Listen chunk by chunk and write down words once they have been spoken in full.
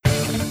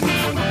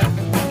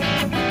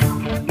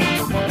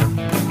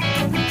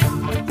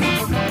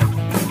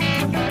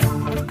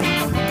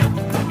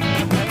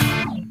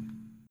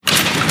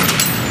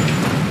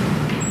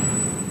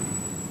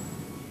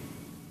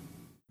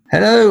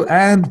Hello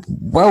and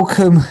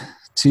welcome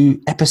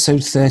to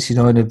episode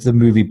 39 of the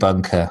Movie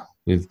Bunker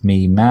with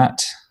me,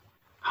 Matt.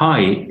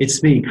 Hi,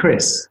 it's me,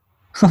 Chris.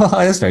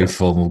 That's very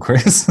formal,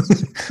 Chris.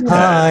 Yeah.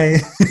 Hi.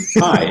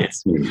 Hi,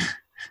 it's me.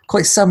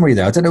 Quite summery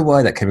though. I don't know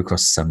why that came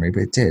across as summery,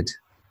 but it did.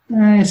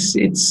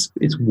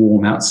 It's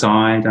warm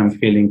outside. I'm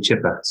feeling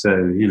chipper, so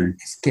you know.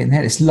 It's getting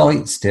there. It's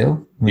light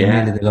still. We're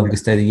nearly the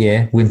longest day of the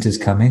year. Winter's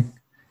coming.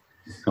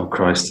 Oh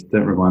Christ!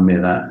 Don't remind me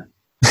of that.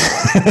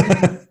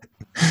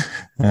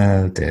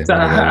 Oh dear. So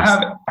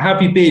how have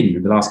you been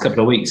in the last couple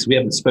of weeks? We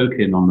haven't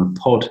spoken on the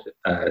pod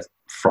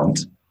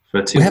front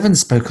for 2 We haven't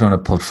spoken on a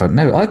pod front.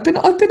 No, I've been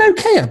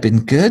okay. I've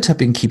been good. I've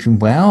been keeping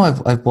well.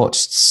 I've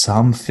watched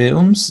some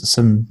films,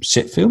 some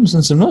shit films,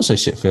 and some not so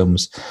shit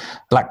films.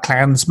 Black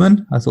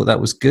Klansman. I thought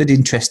that was good,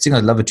 interesting. I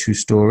love a true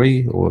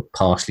story or a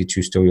partially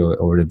true story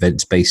or an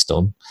event based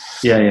on.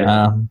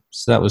 Yeah.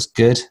 So that was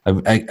good.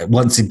 I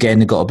once again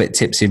got a bit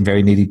tipsy and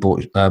very nearly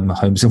bought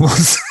Holmes and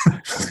Watson.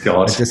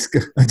 God, I just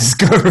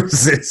got to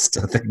resist.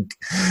 I think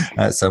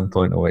at some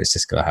point, or it's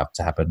just got to have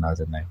to happen. I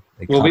don't know.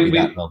 It can't be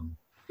that long.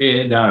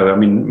 Yeah, no, I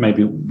mean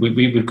maybe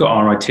we've got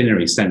our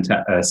itinerary set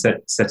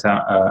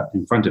out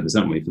in front of us,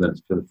 haven't we, for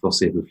the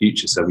foreseeable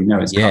future? So we know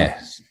it's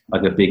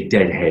like a big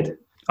deadhead.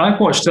 I've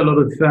watched a lot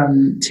of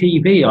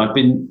TV. I've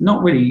been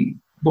not really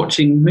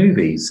watching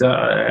movies.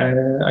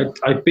 I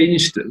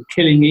binged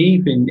Killing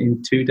Eve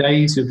in 2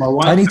 days with my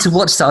wife. I need to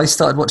watch that. I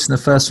started watching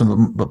the first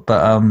one, but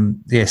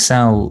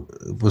Sal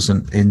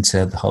wasn't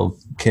into the whole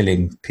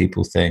killing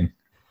people thing.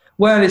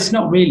 Well, it's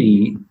not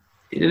really.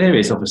 There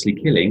is obviously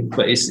killing,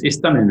 but it's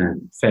done in a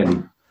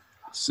fairly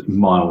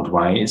mild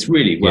way. It's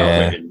really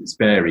well written. It's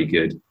very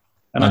good.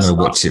 And I'm going to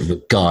watch it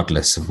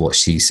regardless of what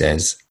she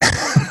says.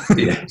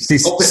 Yeah.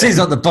 she's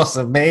not the boss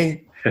of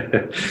me.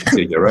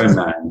 You're your own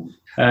man.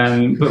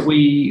 But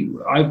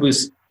I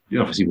was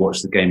obviously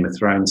watched the Game of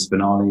Thrones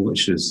finale,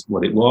 which is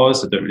what it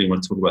was. I don't really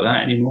want to talk about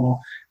that anymore.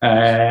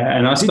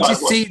 And I did you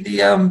see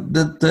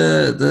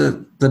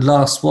the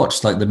last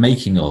watch, like the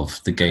making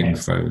of the Game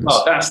of Thrones?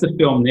 Oh, that's the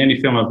film. The only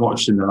film I've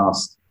watched in the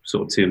last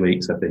sort of 2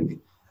 weeks, I think.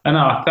 And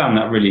I found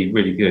that really,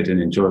 really good and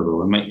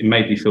enjoyable. It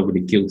made me feel really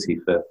guilty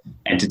for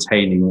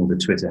entertaining all the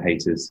Twitter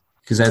haters.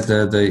 Because they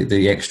had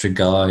the extra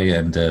guy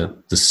and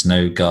the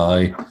snow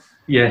guy.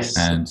 Yes.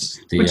 And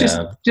the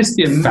just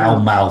the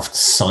foul-mouthed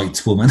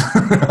sight woman.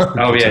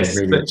 Oh, yes.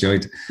 I really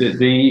enjoyed.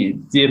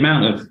 The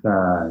amount of,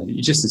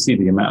 just to see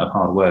the amount of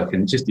hard work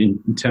and just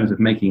in terms of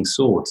making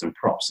swords and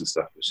props and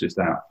stuff, it's just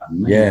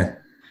amazing. Yeah.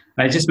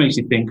 And it just makes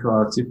you think,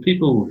 if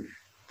people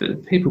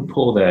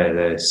pour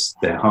their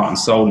heart and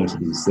soul into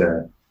these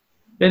their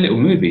little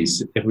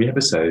movies every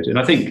episode. And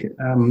I think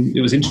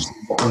it was interesting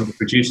what one of the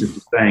producers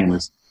was saying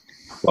was,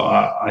 what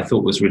I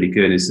thought was really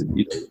good is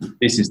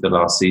this is the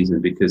last season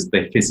because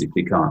they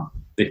physically can't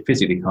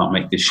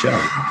make this show.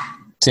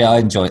 See, I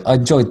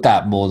enjoyed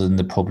that more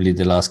than probably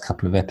the last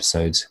couple of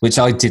episodes, which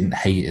I didn't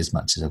hate as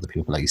much as other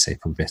people. Like you say,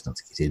 probably best not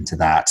to get into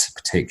that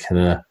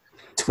particular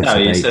Twitter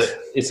debate.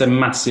 It's a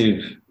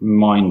massive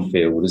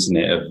minefield, isn't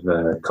it,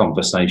 of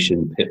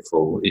conversation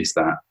pitfall, is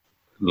that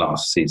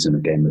last season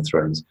of Game of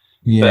Thrones.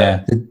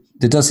 Yeah,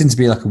 there does seem to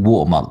be like a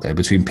watermark there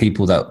between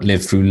people that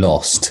live through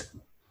Lost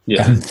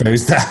and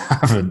those that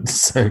haven't.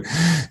 So,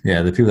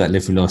 yeah, the people that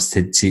live through Lost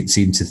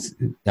seem to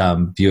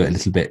view it a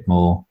little bit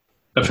more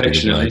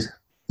affectionately.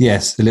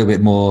 Yes, a little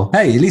bit more.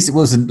 Hey, at least it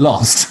wasn't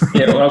Lost.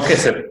 Yeah, well, I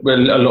guess we're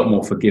a lot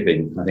more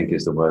forgiving, I think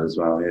is the word as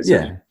well.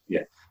 Yeah.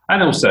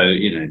 And also,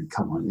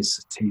 come on, it's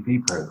a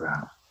TV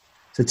program.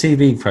 It's a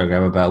TV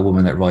program about a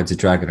woman that rides a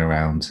dragon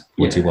around.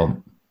 What do you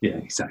want? Yeah,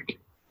 exactly.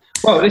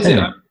 Well,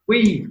 listen,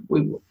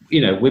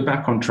 we're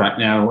back on track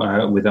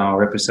now with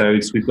our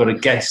episodes. We've got a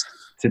guest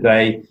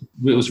today.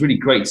 It was really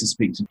great to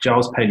speak to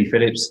Giles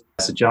Paley-Phillips.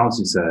 So Giles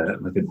is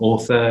like an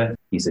author,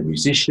 he's a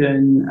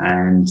musician,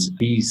 and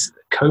he's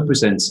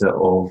co-presenter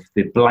of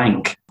the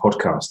Blank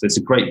podcast. It's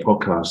a great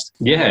podcast.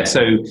 Yeah,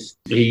 so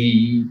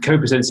he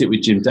co-presents it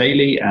with Jim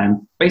Daly,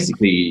 and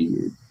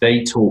basically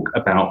they talk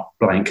about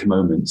blank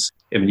moments.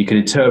 I mean, you can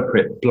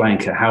interpret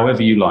blank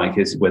however you like,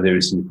 whether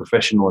it's in your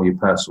professional or your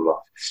personal life.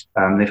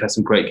 They've had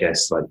some great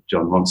guests like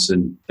John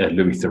Ronson,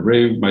 Louis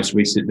Theroux most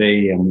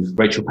recently, and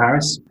Rachel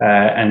Paris.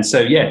 And so,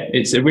 yeah,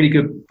 it's a really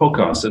good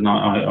podcast, and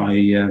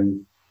I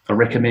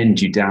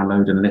recommend you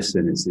download and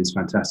listen. It's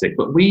fantastic.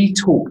 But we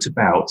talked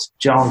about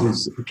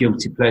Giles'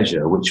 guilty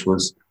pleasure, which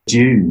was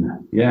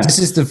Dune. Yeah, this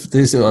is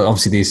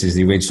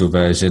the original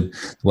version,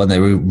 the one they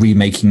were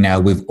remaking now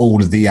with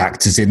all of the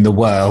actors in the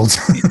world.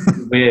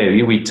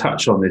 We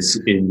touch on this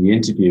in the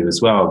interview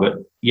as well.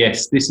 But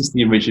yes, this is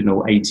the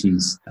original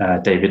 80s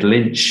David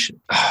Lynch.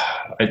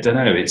 I don't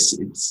know.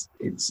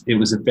 It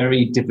was a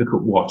very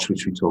difficult watch,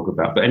 which we talk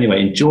about. But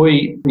anyway,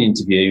 enjoy the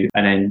interview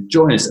and then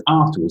join us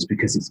afterwards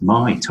because it's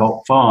my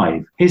top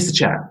 5. Here's the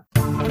chat.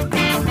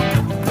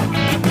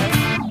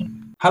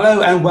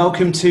 Hello and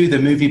welcome to the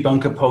Movie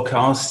Bunker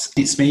podcast.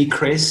 It's me,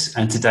 Chris,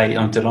 and today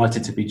I'm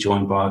delighted to be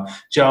joined by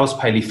Giles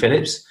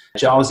Paley-Phillips.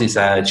 Giles is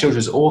a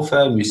children's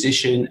author,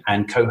 musician,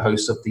 and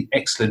co-host of the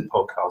excellent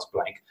podcast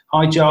Blank.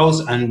 Hi, Giles,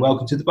 and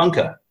welcome to the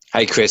Bunker.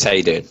 Hey, Chris, how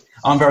you doing?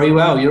 I'm very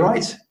well. You're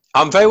right.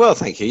 I'm very well,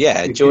 thank you.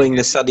 Yeah, enjoying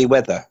the sunny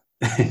weather.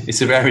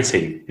 It's a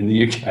rarity in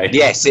the UK.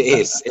 Yes, it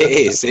is.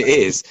 It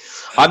is.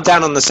 I'm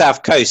down on the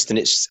south coast, and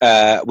it's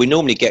we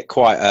normally get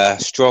quite a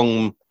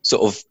strong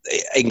sort of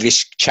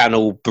English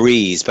Channel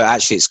breeze, but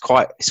actually it's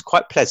quite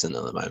pleasant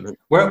at the moment.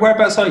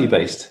 Whereabouts are you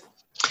based?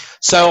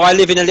 So I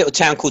live in a little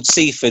town called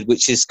Seaford,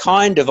 which is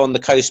kind of on the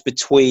coast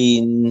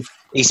between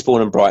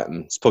Eastbourne and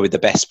Brighton. It's probably the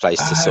best place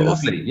to sort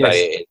lovely. of Yes. play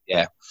it.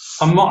 Yeah.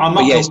 I'm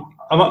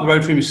up the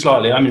road from you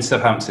slightly. I'm in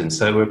Southampton,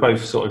 so we're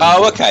both sort of...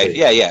 Oh, okay.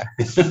 Yeah.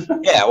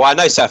 Yeah, well, I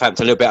know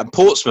Southampton a little bit. And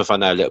Portsmouth I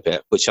know a little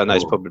bit, which I know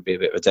is probably a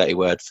bit of a dirty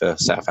word for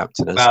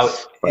Southamptoners.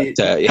 Well,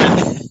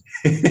 yeah.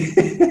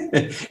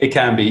 It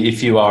can be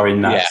if you are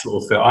in that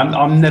sort of feel.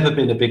 I've never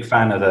been a big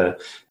fan of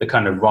the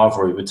kind of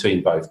rivalry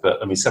between both,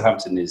 but I mean,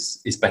 Southampton is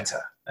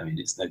better. I mean,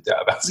 it's no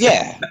doubt about it.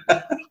 Yeah.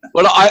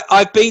 Well,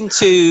 I've been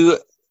to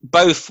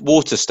both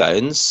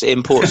Waterstones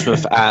in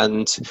Portsmouth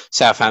and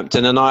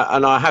Southampton, and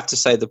I have to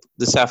say the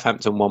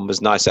Southampton one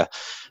was nicer.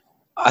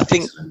 I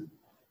think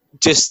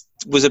just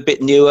was a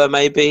bit newer,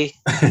 maybe.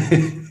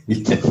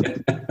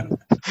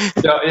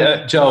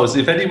 Giles,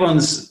 if anyone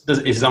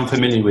is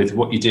unfamiliar with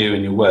what you do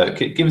in your work,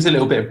 give us a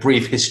little bit of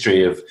brief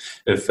history of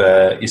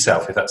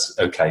yourself, if that's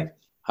okay.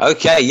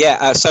 Okay,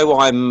 yeah. So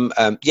I'm,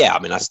 I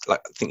mean, I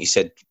think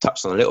you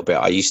touched on a little bit.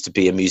 I used to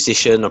be a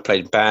musician. I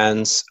played in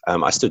bands.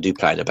 I still do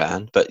play in a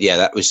band, but yeah,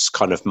 that was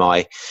kind of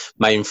my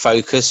main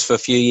focus for a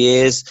few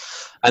years.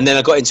 And then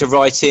I got into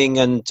writing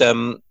and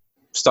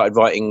started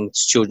writing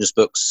children's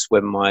books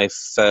when my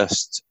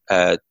first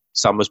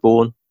son was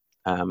born.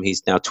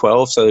 He's now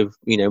 12, so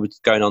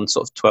going on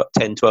sort of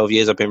 10, 12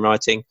 years I've been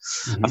writing.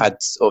 Mm-hmm. I've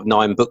had sort of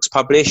 9 books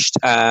published,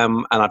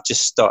 and I've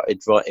just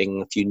started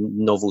writing a few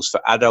novels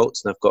for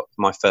adults, and I've got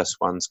my first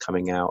ones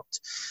coming out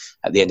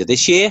at the end of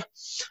this year.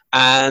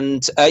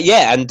 And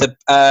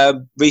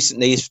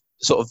recently,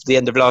 sort of the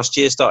end of last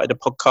year, started a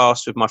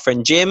podcast with my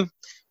friend Jim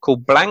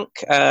called Blank,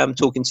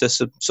 talking to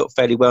some sort of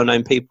fairly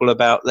well-known people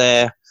about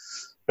their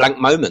blank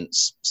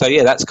moments. So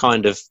yeah, that's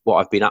kind of what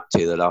I've been up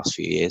to the last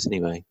few years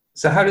anyway.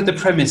 So how did the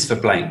premise for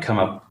Blank come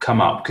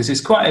up? Because it's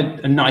quite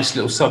a nice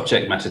little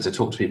subject matter to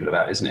talk to people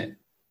about, isn't it?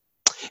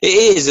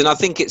 It is, and I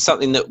think it's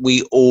something that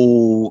we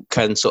all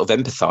can sort of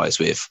empathise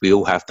with. We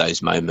all have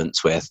those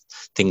moments where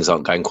things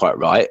aren't going quite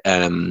right.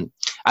 And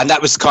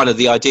that was kind of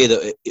the idea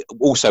that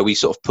also we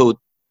sort of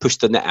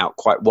pushed the net out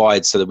quite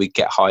wide so that we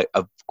get quite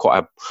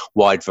a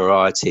wide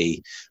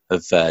variety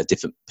of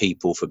different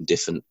people from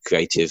different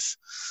creative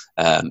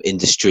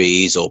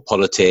industries or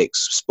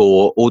politics,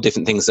 sport, all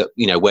different things that,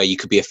 where you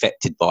could be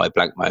affected by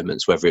blank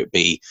moments, whether it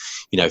be,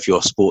 if you're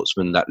a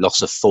sportsman, that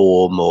loss of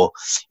form, or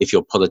if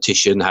you're a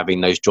politician having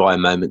those dry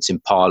moments in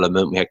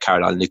Parliament. We had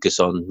Caroline Lucas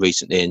on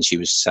recently, and she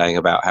was saying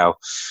about how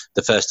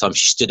the first time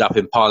she stood up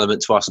in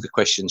Parliament to ask a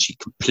question, she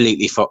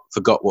completely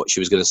forgot what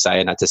she was going to say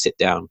and had to sit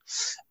down,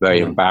 very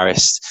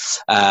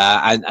embarrassed.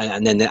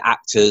 And then the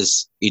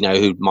actors,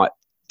 who might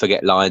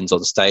forget lines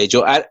on stage,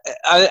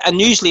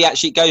 and usually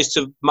actually it goes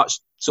to much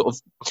sort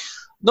of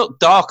not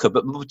darker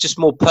but just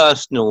more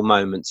personal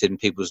moments in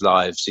people's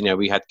lives.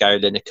 We had Gary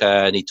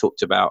Lineker, and he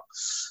talked about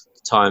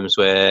times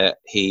where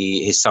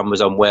his son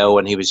was unwell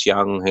when he was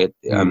young. He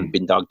had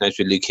been diagnosed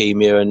with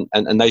leukemia,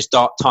 and those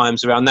dark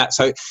times around that.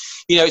 So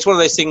it's one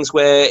of those things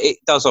where it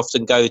does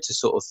often go to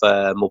sort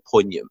of more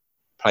poignant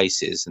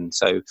places, and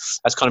so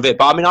that's kind of it.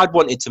 But I mean, I'd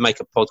wanted to make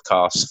a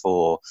podcast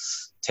for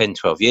 10,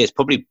 12 years,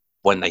 probably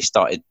when they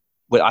started.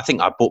 Well, I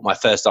think I bought my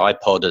first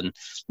iPod and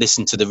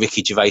listened to the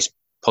Ricky Gervais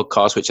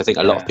podcast, which I think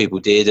a lot of people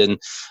did,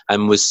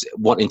 and was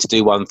wanting to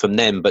do one from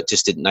them, but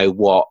just didn't know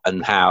what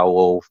and how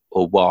or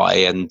why.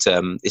 And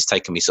it's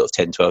taken me sort of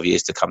 10, 12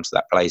 years to come to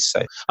that place.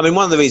 So, I mean,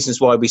 one of the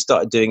reasons why we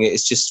started doing it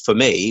is just for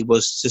me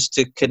was just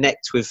to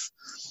connect with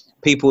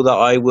people that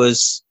I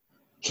was,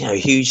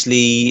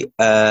 hugely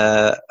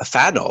a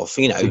fan of,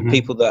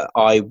 people that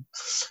I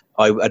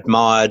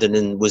admired and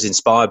then was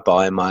inspired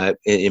by in my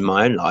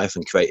own life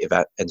and creative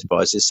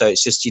enterprises. So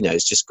it's just,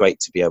 it's just great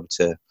to be able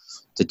to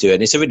do it.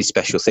 And it's a really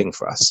special thing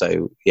for us.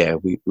 So yeah,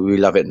 we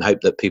love it and hope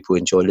that people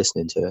enjoy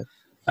listening to it.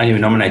 And you were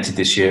nominated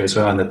this year as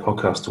well in the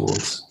Podcast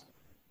Awards.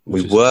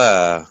 We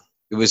were.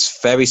 It was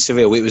very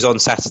surreal. It was on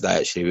Saturday,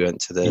 actually. We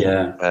went to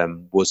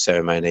the awards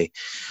ceremony.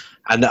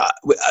 And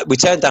we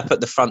turned up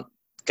at the front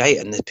gate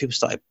and the people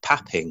started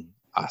papping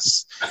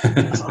us.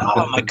 I was like,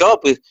 oh my God,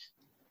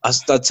 I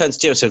turned to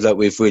Jim and said, look,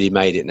 we've really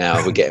made it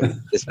now. We're getting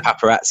this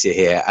paparazzi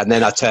here. And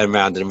then I turned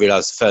around and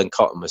realised Fern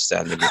Cotton was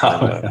standing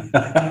behind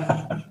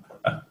her.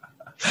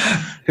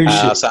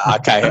 So,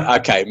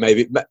 okay,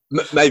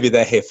 maybe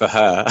they're here for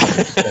her.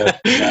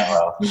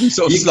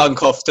 Sort of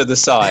slunk off to the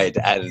side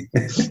and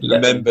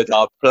remembered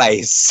our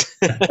place.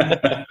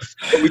 But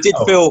we did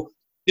feel,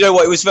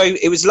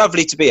 it was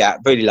lovely to be at,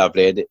 really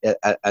lovely,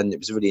 and it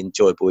was a really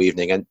enjoyable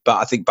evening. But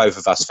I think both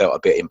of us felt a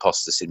bit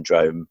imposter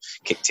syndrome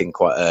kicked in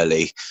quite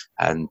early,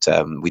 and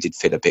we did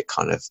feel a bit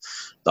kind of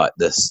like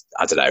this.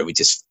 I don't know.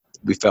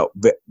 We felt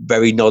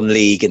very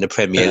non-league in a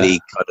Premier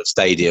League kind of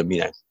stadium,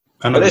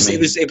 But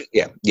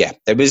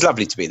it was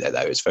lovely to be there, though.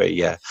 It's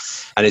very, and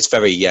it's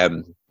very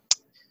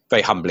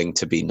very humbling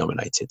to be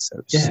nominated.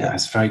 So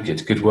that's very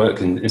good. Good work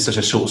in such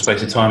a short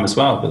space of time as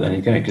well. But there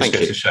you go. Just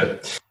goes to show.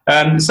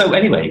 So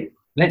anyway,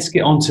 let's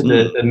get on to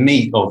the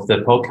meat of the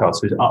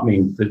podcast.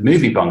 The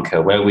movie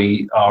bunker, where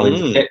we are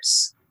in the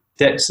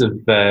depths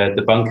of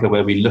the bunker,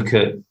 where we look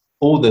at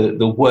all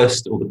the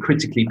worst or the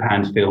critically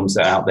panned films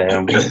that are out there,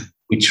 and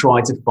we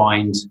try to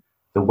find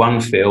the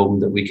one film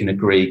that we can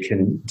agree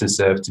can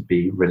deserve to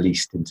be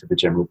released into the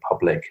general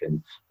public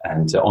and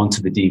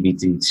onto the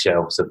DVD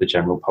shelves of the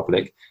general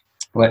public.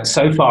 Well,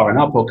 so far in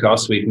our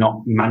podcast, we've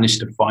not managed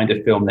to find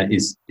a film that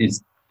is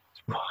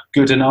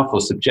good enough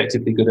or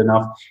subjectively good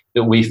enough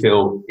that we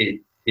feel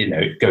it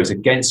goes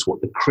against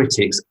what the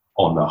critics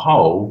on the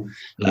whole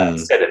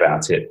said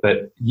about it.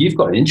 But you've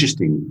got an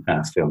interesting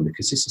film,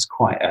 because this is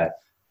quite a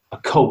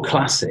cult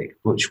classic,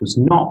 which was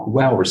not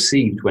well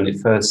received when it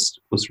first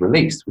was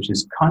released, which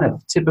is kind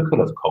of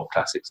typical of cult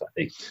classics, I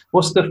think.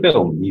 What's the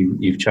film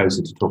you've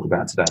chosen to talk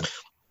about today?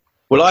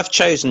 Well, I've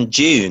chosen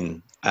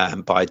Dune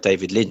by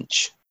David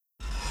Lynch.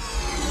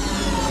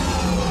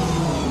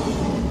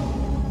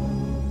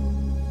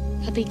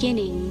 A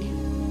beginning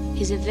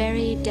is a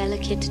very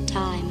delicate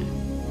time.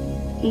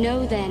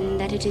 Know then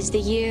that it is the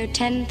year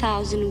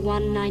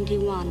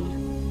 10,191.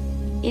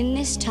 In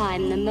this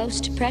time, the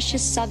most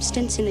precious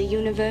substance in the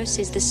universe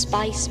is the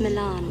spice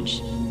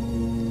melange.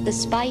 The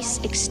spice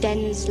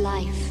extends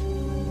life.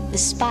 The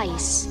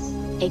spice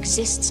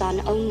exists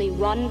on only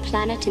one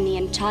planet in the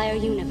entire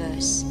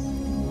universe.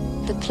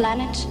 The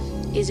planet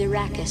is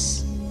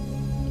Arrakis,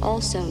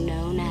 also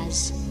known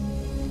as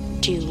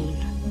Dune.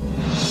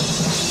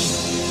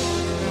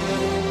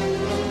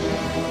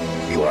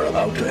 You are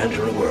about to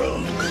enter a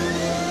world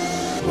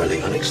where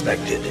the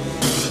unexpected,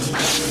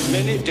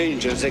 many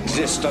dangers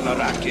exist on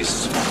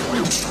Arrakis.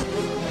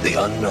 the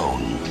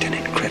unknown, An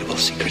incredible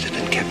secret has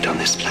been kept on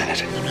this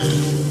planet.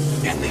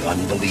 and the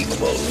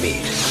unbelievable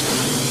meet.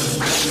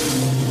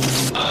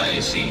 I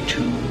see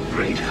two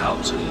great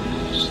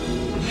houses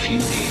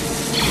feuding.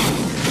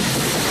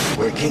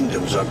 Where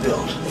kingdoms are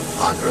built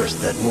on earth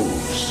that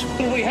moves,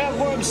 We have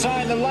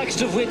Wormside, the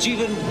likes of which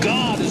even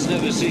God has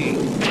never seen.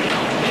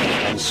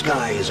 and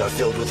skies are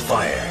filled with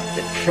fire.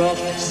 The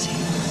prophecy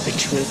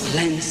which will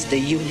cleanse the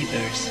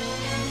universe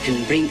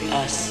and bring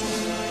us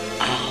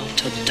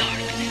out of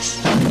darkness.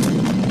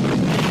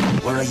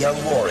 Where a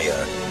young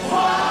warrior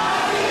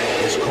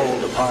is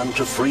called upon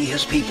to free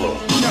his people.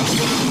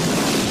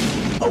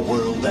 A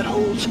world that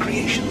holds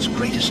creation's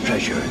greatest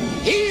treasure.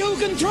 He who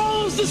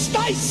controls the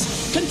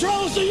spice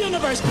controls the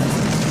universe.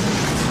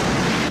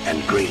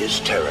 And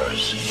greatest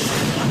terrors.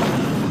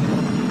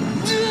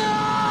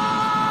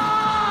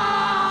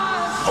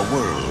 A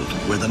world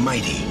where the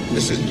mighty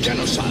This is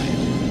genocide.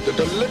 The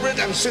deliberate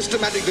and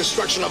systematic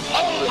destruction of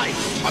all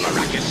life on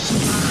Arrakis.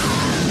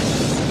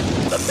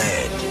 the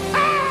mad,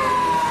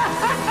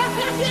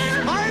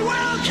 I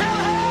will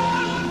kill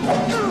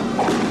him!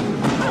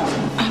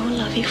 I will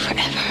love you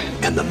forever.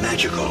 and the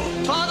magical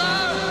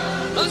Father,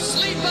 the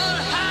sleeper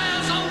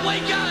has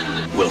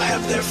awakened! will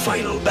have their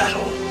final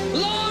battle.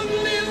 Long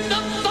live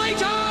the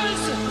fighters!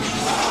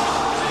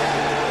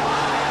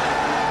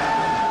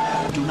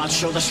 Do not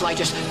show the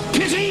slightest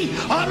pity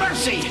or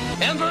mercy!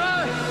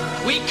 Emperor,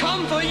 we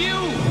come for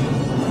you!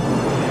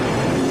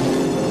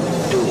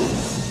 Dune,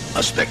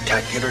 a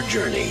spectacular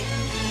journey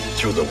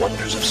through the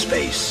wonders of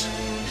space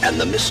and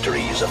the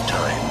mysteries of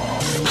time.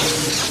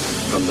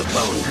 From the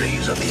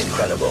boundaries of the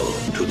incredible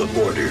to the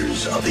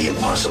borders of the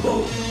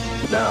impossible.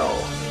 Now,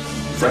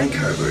 Frank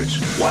Herbert's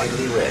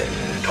widely read,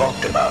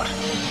 talked about,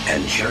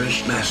 and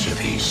cherished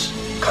masterpiece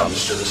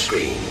comes to the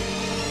screen.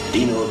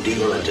 Dino De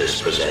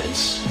Laurentiis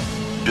presents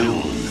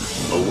Dune,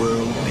 a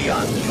world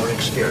beyond your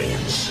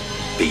experience,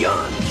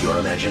 beyond your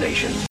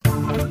imagination.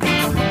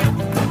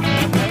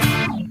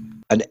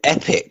 An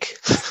epic,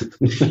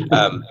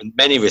 in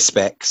many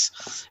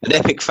respects, an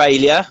epic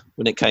failure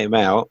when it came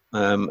out,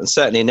 and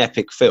certainly an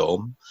epic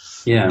film.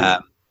 Yeah.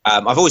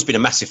 I've always been a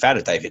massive fan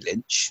of David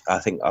Lynch. I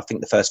think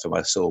the first film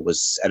I saw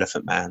was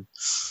Elephant Man,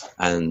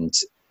 and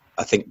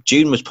I think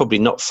Dune was probably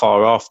not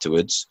far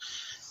afterwards.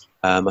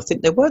 I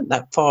think they weren't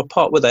that far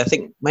apart, were they? I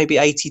think maybe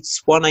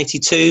 81,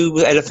 82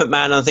 was Elephant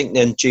Man. I think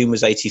then Dune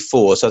was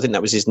 84, so I think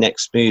that was his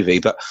next movie.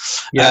 But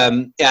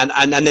and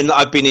then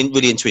I've been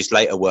really into his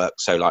later work,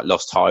 so like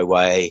Lost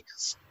Highway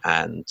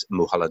and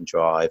Mulholland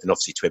Drive, and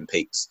obviously Twin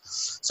Peaks.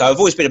 So I've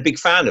always been a big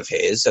fan of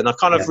his, and I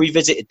kind of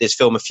revisited this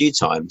film a few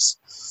times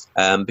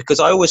because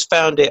I always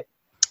found it.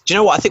 Do you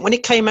know what? I think when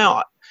it came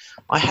out,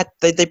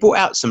 they brought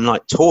out some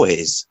like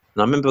toys.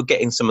 And I remember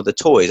getting some of the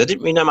toys. I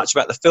didn't really know much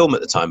about the film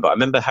at the time, but I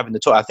remember having the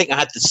toy. I think I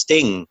had the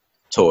Sting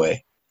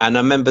toy. And I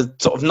remember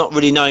sort of not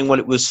really knowing what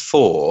it was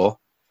for.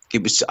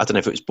 It was, I don't know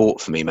if it was bought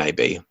for me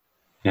maybe.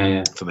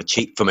 Yeah. From a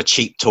cheap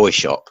toy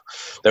shop.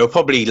 They were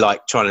probably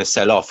like trying to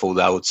sell off all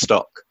the old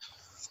stock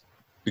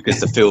because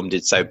the film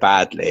did so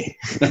badly.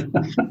 But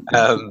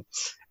I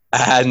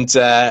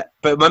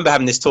remember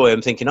having this toy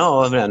and thinking,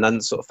 and then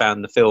sort of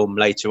found the film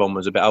later on,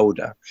 was a bit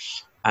older.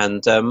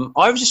 And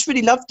I just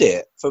really loved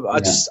it.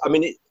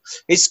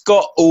 It's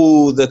got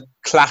all the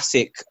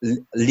classic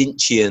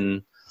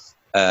Lynchian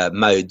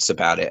modes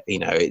about it. You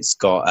know, it's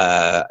got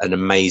an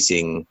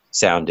amazing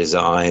sound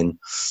design.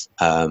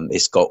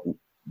 It's got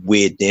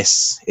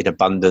weirdness in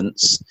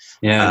abundance.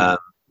 Yeah.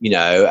 You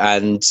know,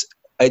 and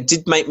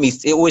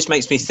it always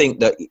makes me think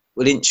that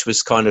Lynch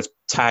was kind of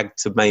tagged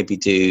to maybe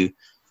do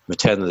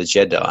Return of the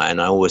Jedi,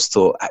 and I always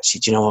thought, actually,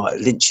 do you know what,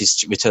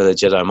 Lynch's Return of the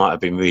Jedi might have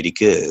been really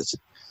good.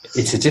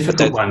 It's a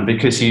difficult one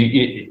because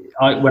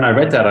when I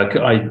read that,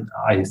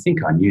 I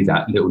think I knew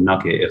that little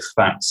nugget of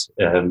fact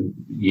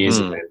years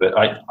ago, but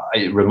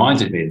it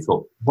reminded me. I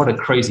thought, what a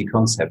crazy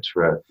concept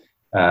for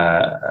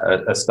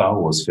a Star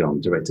Wars film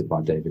directed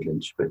by David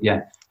Lynch. But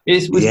yeah,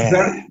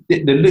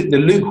 the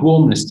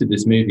lukewarmness to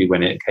this movie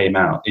when it came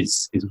out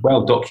is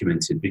well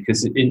documented,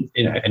 because in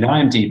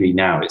IMDb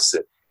now it's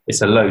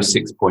a low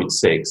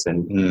 6.6,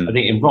 and I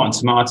think in Rotten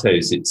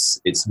Tomatoes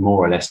it's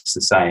more or less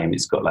the same.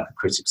 It's got like a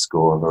critic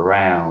score of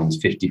around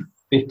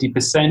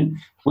 50%,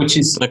 which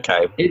is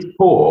okay. It's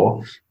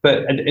poor,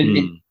 but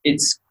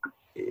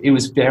it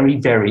was very,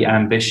 very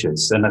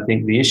ambitious, and I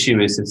think the issue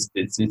is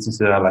it's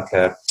like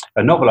a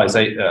novel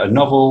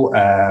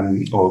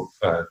or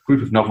a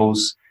group of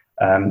novels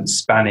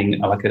spanning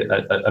like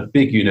a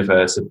big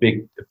universe, a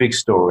big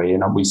story,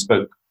 and we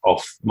spoke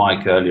off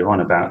mic earlier on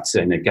about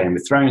Game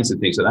of Thrones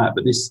and things like that,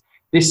 but this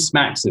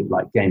smacks of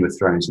like Game of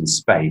Thrones in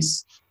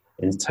space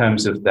in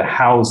terms of the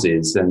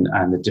houses and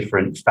the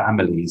different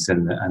families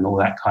and all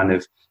that kind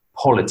of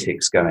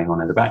politics going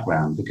on in the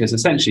background, because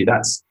essentially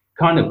that's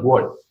kind of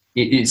what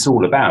it's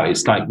all about.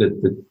 It's like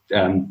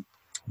the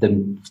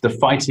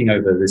fighting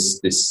over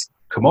this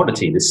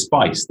commodity, this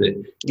spice that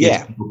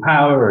gives people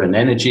power and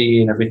energy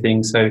and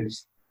everything. So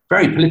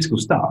very political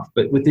stuff,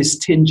 but with this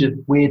tinge of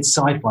weird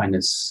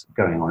sci-fi-ness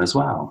going on as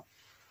well.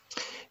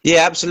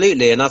 Yeah,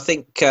 absolutely. And I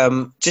think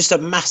just a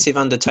massive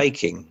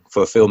undertaking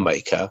for a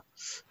filmmaker.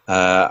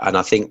 And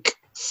I think,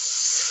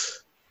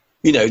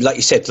 you know, like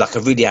you said, like a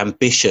really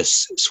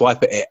ambitious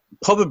swipe at it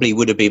probably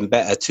would have been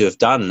better to have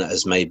done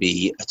as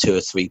maybe a 2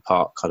 or 3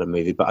 part kind of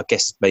movie. But I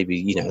guess maybe,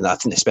 you know, I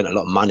think they spent a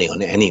lot of money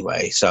on it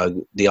anyway.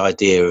 So the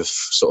idea of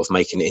sort of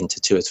making it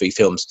into 2 or 3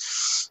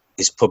 films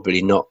is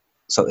probably not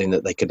something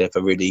that they could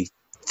ever really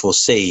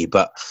foresee.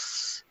 But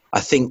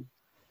I think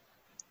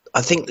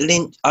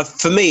Lynch,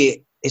 for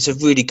me, it's a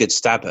really good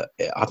stab at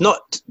it. I've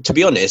not, to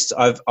be honest,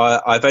 I've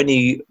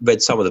only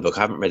read some of the book.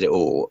 I haven't read it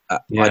all.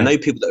 I know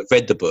people that have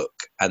read the book,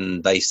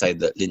 and they say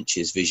that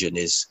Lynch's vision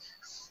is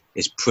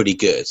pretty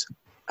good.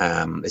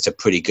 It's a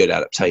pretty good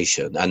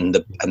adaptation, and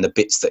the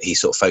bits that he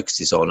sort of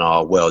focuses on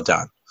are well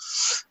done.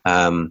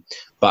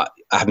 But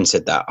having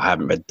said that, I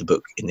haven't read the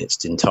book in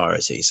its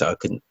entirety, so I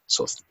couldn't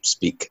sort of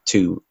speak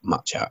too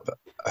much out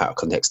of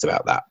context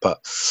about that. But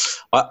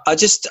I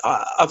just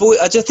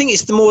think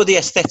it's the more the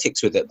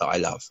aesthetics with it that I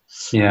love.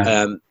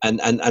 Yeah.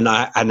 And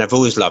I've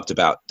always loved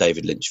about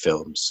David Lynch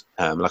films.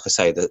 Like I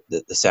say,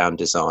 the sound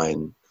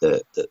design,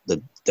 the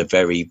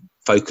very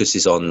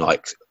focuses on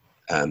like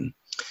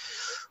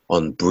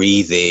on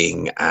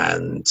breathing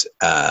and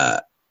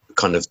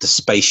kind of the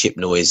spaceship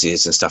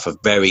noises and stuff are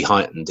very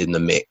heightened in the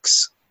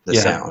mix. The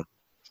sound,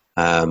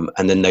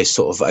 and then those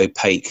sort of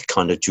opaque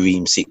kind of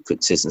dream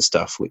sequences and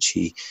stuff, which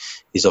he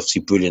is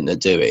obviously brilliant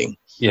at doing.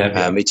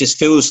 It just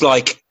feels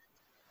like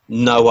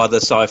no other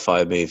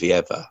sci-fi movie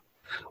ever.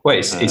 Well,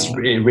 it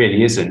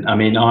really isn't. I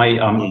mean,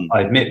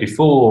 I admit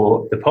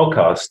before the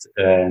podcast,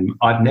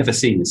 I've never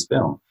seen this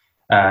film.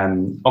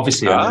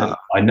 Obviously,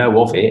 I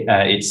know of it.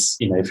 It's,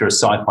 you know, if you're a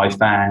sci-fi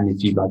fan,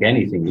 if you like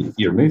anything, if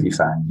you're a movie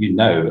fan, you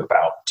know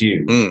about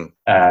Dune.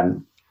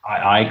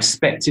 I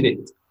expected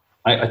it.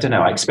 I don't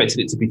know. I expected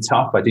it to be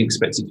tough. I didn't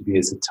expect it to be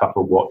as a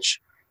tougher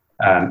watch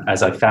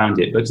as I found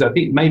it. Because I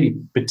think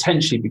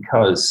potentially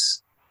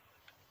because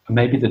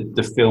maybe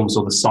the films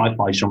or the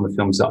sci-fi genre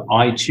films that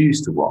I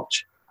choose to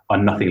watch are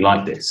nothing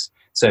like this.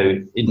 So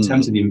in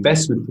terms of the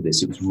investment for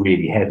this, it was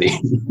really heavy.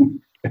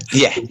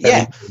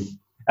 Yeah.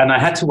 And I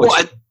had to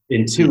watch it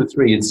in 2 or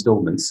 3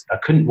 installments. I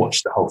couldn't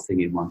watch the whole thing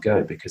in one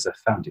go because I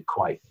found it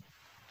quite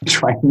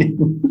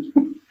draining.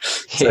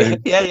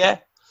 Yeah.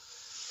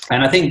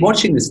 And I think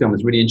watching this film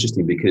is really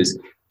interesting because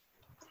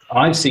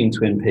I've seen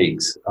Twin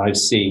Peaks, I've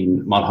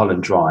seen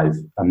Mulholland Drive.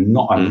 I'm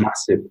not a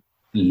massive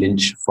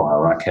Lynch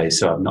file, okay,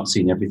 so I've not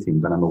seen everything,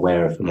 but I'm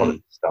aware of a lot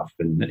of stuff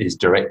and his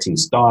directing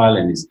style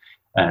and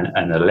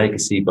the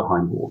legacy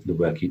behind all the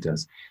work he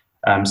does.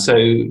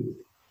 So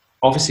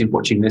obviously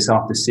watching this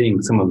after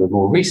seeing some of the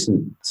more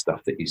recent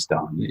stuff that he's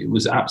done, it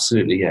was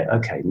absolutely,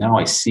 okay, now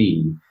I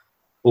see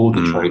all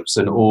the tropes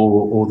and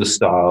all the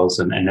styles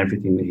and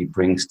everything that he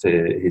brings to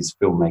his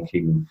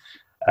filmmaking.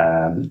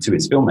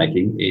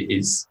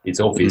 It's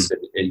obvious that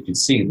you can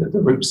see the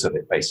roots of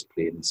it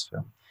basically in this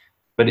film.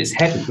 But it's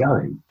heavy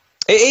going.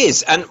 It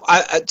is, and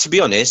to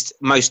be honest,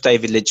 most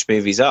David Lynch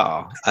movies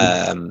are.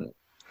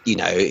 You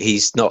know,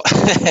 he's not.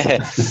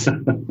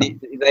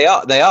 They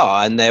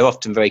are, and they're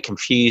often very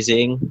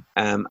confusing.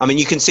 I mean,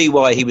 you can see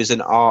why he was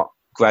an art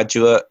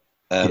graduate.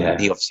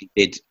 He obviously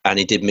did, and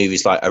he did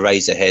movies like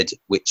Eraserhead,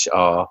 which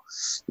are,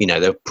 you know,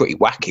 they're pretty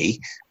wacky,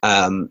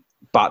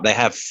 but they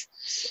have,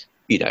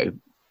 you know,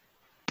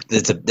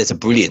 there's a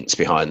brilliance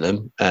behind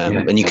them,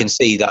 and you can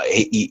see that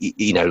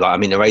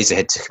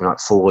Eraserhead took him like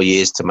 4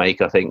 years to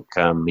make. I think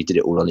he did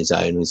it all on his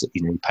own.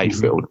 He paid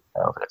for it all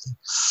himself and everything.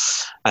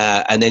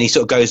 And then he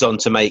sort of goes on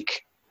to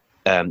make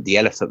The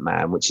Elephant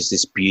Man, which is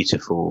this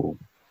beautiful,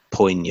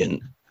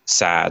 poignant,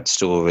 sad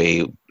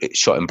story. It's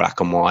shot in black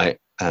and white,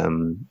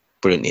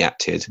 brilliantly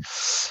acted.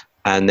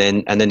 And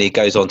then he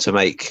goes on to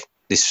make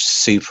this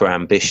super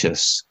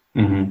ambitious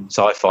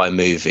sci-fi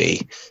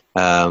movie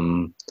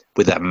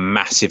with a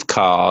massive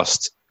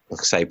cast. Like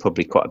I say,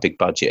 probably quite a big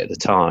budget at the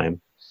time.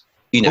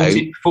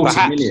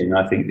 40 million,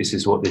 I think this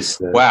is what this...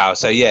 wow,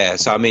 so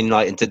I mean,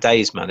 like in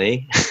today's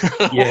money,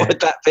 what would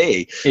that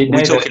be?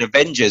 We're talking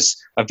Avengers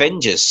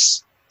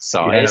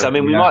size. I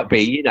mean, we might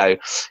be,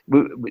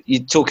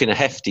 you're talking a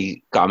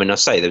hefty... I mean, I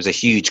say there was a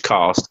huge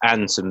cast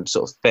and some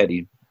sort of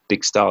fairly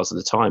big stars at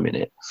the time in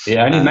it. It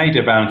only made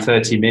around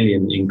 30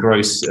 million in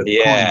gross. So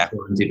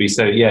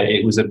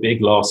it was a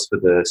big loss for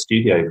the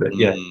studio. But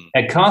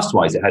and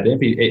cast-wise, it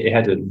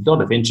had a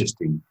lot of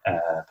interesting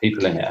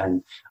people in it,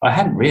 and I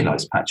hadn't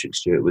realised Patrick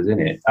Stewart was in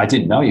it. I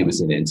didn't know he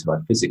was in it until I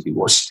physically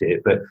watched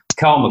it. But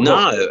Carl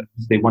McLachlan,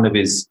 one of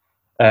his,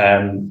 I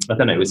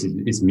don't know, it was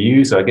his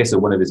muse, I guess, or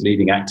one of his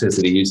leading actors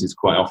that he uses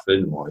quite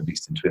often, or at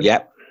least in films.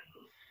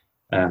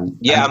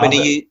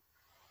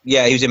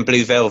 He was in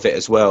Blue Velvet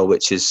as well,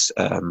 which is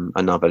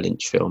another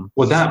Lynch film.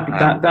 Well,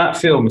 that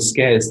film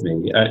scares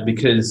me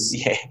because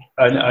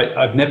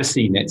I've never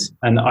seen it,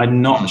 and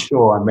I'm not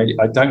sure I'm ready.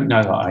 I don't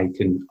know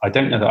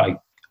that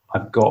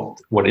I've got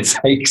what it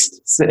takes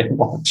to sit and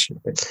watch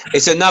it.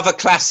 It's another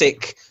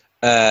classic,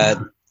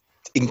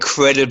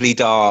 incredibly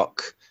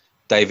dark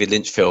David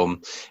Lynch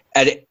film,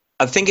 and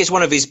I think it's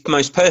one of his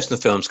most personal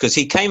films because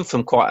he came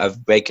from quite a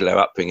regular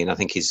upbringing. I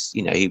think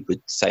he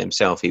would say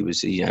himself he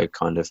was,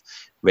 kind of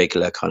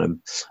regular, kind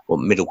of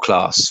middle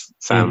class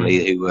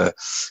family who were,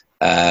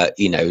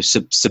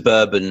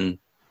 suburban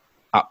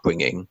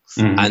upbringing.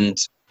 And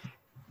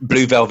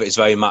Blue Velvet is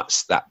very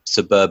much that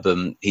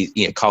suburban.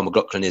 Carl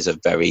McLachlan is a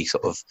very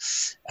sort of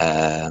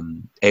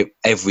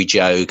every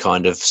Joe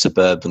kind of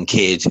suburban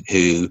kid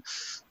who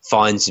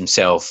finds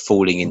himself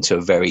falling into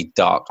a very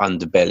dark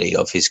underbelly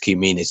of his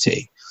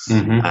community.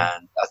 And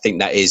I think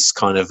that is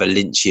kind of a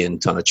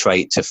Lynchian kind of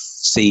trait to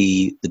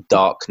see the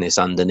darkness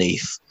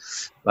underneath.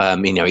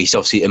 He's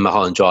obviously in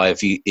Mulholland Drive.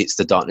 It's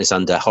the darkness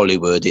under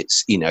Hollywood.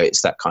 It's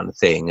it's that kind of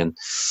thing. And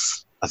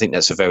I think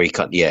that's a very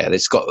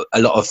it's got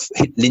a lot of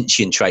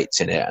Lynchian traits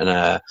in it,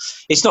 and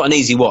it's not an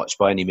easy watch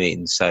by any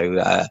means.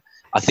 So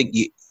I think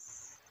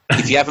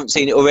if you haven't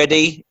seen it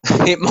already,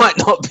 it might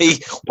not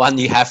be one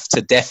you have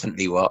to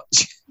definitely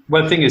watch.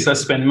 Well, the thing is, I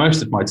spend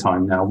most of my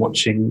time now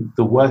watching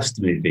the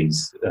worst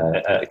movies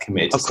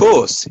committed. Of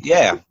course,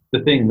 yeah. The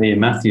thing me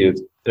and Matthew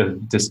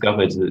have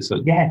discovered is,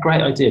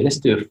 great idea. Let's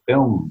do a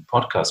film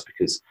podcast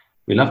because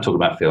we love talking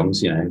about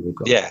films. We've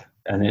got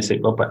and they say,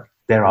 well, but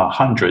there are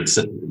hundreds,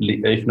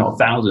 if not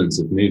thousands,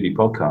 of movie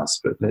podcasts.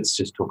 But let's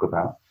talk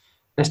about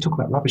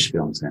rubbish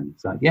films. Then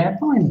it's like,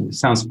 fine, it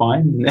sounds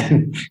fine. And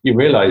then you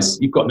realise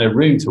you've got no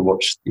room to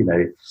watch.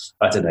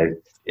 I don't know,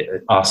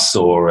 Us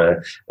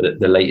or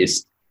the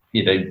latest.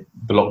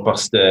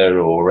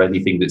 Blockbuster or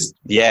anything that's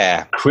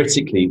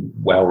critically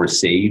well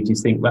received. You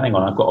think, well, hang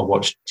on, I've got to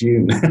watch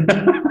Dune. Or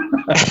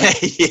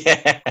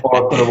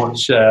I've got to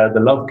watch The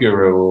Love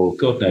Guru, or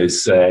God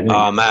knows.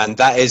 Oh man,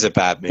 that is a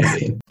bad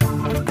movie.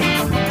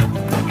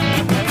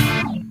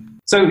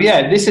 So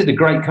this is a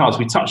great cast.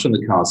 We touched on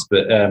the cast,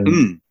 but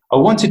I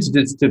wanted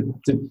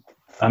to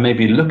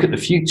maybe look at the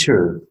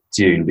future of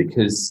Dune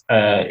because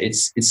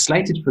it's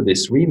slated for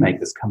this remake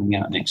that's coming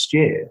out next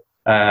year.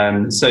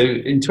 So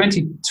in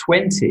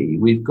 2020,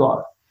 we've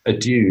got a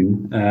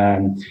Dune.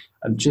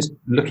 I'm just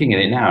looking at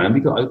it now, and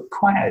we've got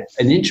quite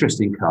an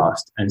interesting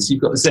cast. And so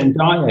you've got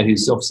Zendaya,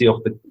 who's obviously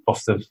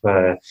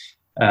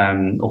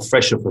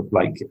fresh off of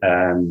like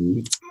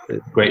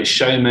Great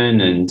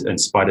Showman and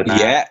Spider-Man,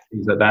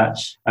 things like that.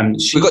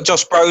 We've got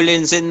Josh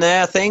Brolin's in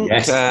there, I think.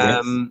 Yes.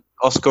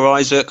 Oscar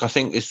Isaac, I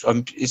think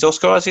is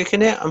Oscar Isaac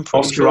in it? I'm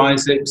pretty Oscar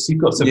Isaac.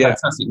 You've got some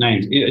fantastic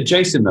names.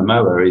 Jason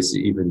Momoa is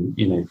even,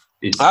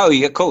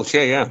 of course,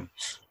 Javier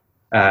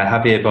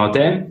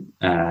Bardem,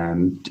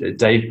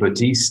 Dave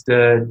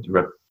Bautista,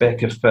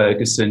 Rebecca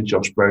Ferguson,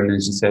 Josh Brolin,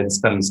 as you said,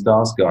 Stellan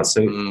Skarsgård.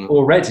 So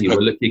already we're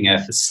looking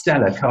at a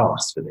stellar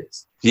cast for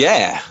this.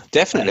 Yeah,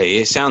 definitely.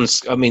 It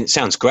sounds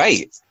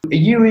great. Are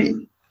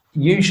you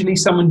usually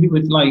someone who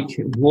would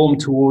warm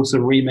towards a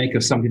remake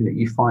of something that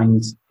you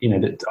find,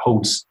 that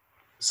holds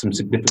some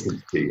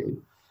significance to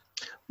you?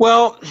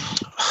 Well,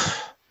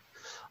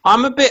 I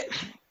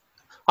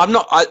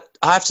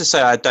have to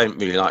say I don't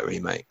really like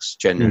remakes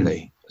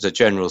generally as a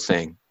general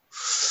thing.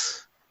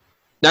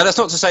 Now, that's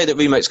not to say that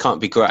remakes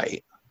can't be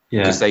great,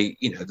 because they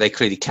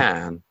clearly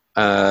can.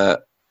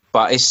 But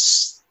I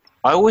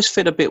always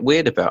feel a bit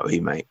weird about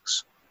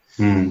remakes,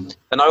 and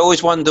I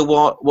always wonder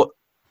what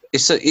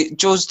it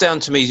draws down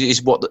to me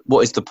is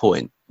what is the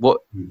point?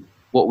 What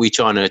are we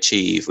trying to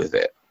achieve with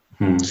it?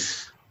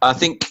 I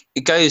think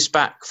it goes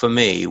back for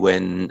me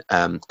when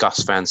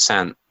Gus Van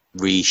Sant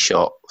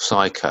reshot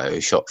Psycho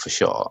shot for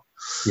shot.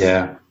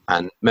 Yeah.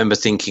 And remember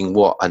thinking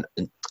what an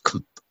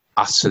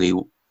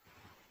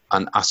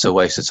utter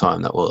waste of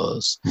time that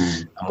was,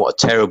 and what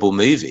a terrible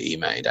movie he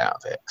made out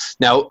of it.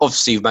 Now,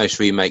 obviously, most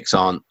remakes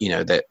aren't,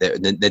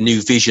 they're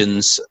new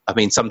visions. I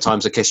mean,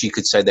 sometimes I guess you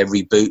could say they're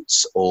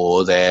reboots,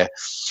 or they're.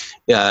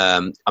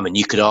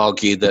 You could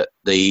argue that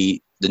the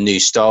new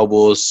Star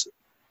Wars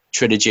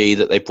trilogy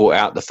that they brought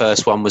out, the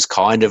first one was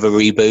kind of a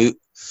reboot.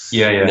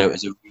 Yeah. It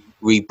was a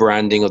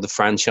rebranding of the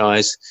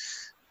franchise.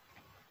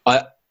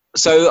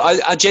 So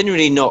I'm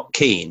genuinely not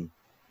keen.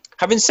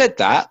 Having said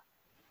that,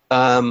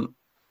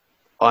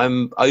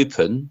 I'm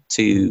open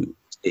to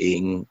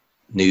seeing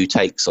new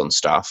takes on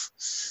stuff,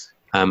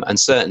 and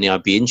certainly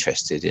I'd be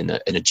interested in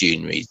a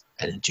Dune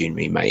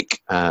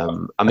remake.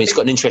 It's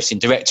got an interesting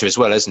director as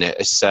well, hasn't it?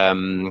 It's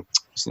the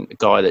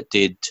guy that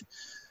did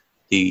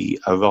The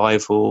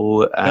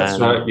Arrival.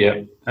 That's right.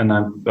 Yeah,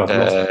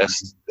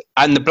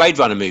 and the Blade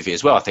Runner movie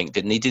as well. I think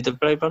didn't he? Did the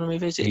Blade Runner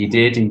movie? He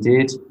did, and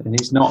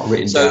he's not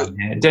written down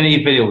here.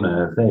 Denis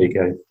Villeneuve. There you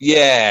go.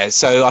 Yeah.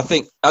 So I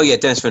think. Oh yeah,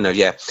 Denis Villeneuve.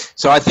 Yeah.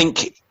 So I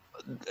think.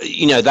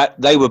 That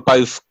they were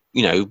both,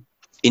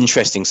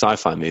 interesting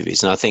sci-fi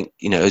movies, and I think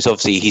it's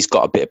obviously he's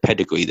got a bit of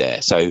pedigree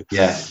there. So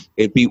yeah,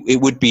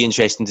 it would be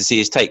interesting to see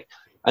his take.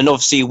 And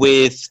obviously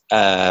with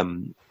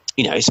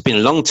it's been a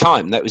long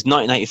time. That was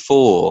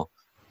 1984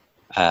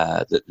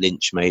 that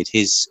Lynch made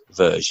his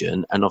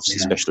version, and obviously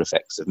special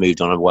effects have moved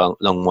on a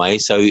long way.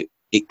 So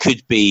it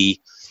could be,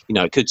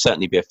 it could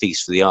certainly be a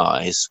feast for the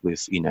eyes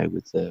with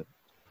the.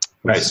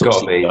 Right, it's got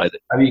to be.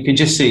 You can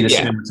just see the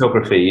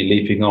cinematography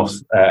leaping off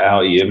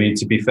out of you. I mean,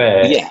 to be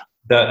fair,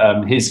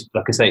 that his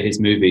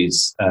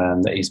movies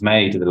that he's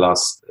made at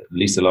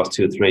least the last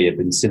 2 or 3 have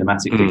been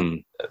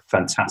cinematically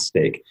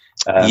fantastic.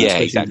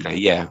 Exactly.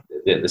 Yeah,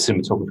 the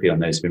cinematography on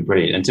those has been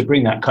brilliant, and to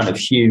bring that kind of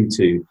hue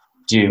to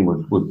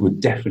Dune would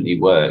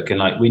definitely work.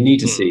 And we need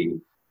to see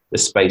the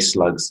space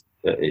slugs,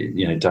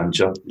 done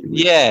job.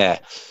 Yeah,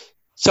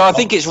 so I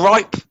think it's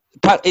ripe.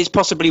 It's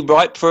possibly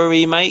ripe for a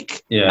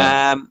remake.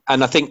 Yeah.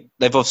 And I think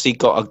they've obviously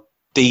got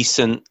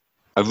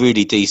a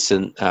really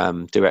decent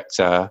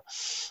director,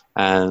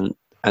 and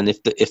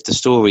if the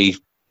story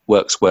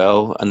works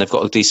well and they've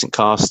got a decent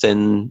cast,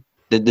 then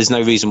there's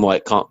no reason why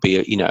it can't be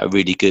a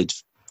really good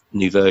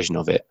new version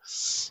of it.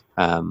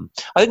 I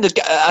think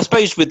I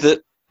suppose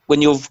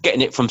when you're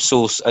getting it from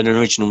an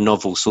original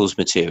novel source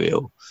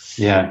material,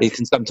 it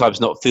can sometimes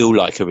not feel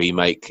like a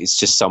remake. It's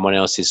just someone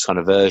else's kind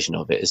of version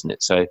of it, isn't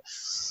it? So.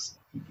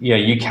 Yeah,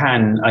 you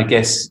can. I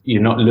guess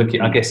you're not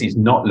looking. I guess he's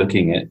not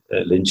looking at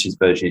Lynch's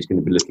version. He's going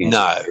to be looking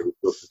at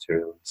source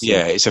material. So.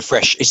 Yeah, it's a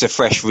fresh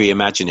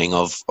reimagining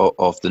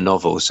of the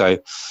novel. So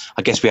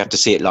I guess we have to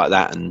see it like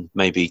that, and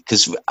maybe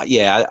because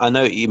I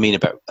know what you mean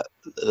about.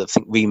 I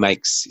think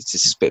remakes. It's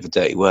just a bit of a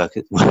dirty word,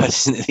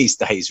 isn't it, these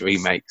days?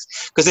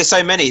 Remakes, because there's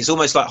so many. It's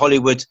almost like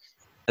Hollywood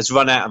has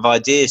run out of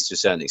ideas to a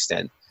certain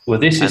extent. Well,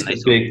 this is the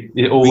big,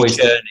 always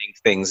returning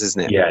things,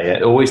 isn't it? Yeah.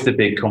 Always the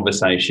big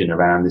conversation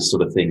around this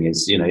sort of thing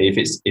is, if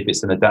it's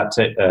an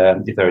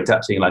if they're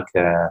adapting like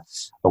a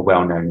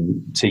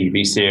well-known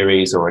TV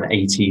series or an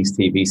 80s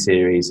TV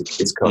series,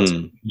 it's got,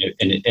 and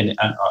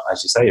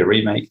as you say, a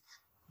remake.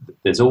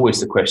 There's always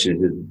the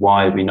question of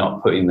why are we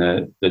not putting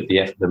the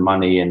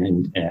money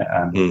and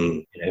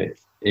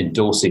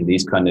endorsing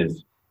these kind of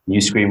new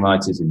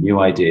screenwriters and new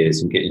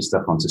ideas and getting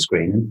stuff onto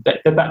screen.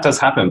 And that does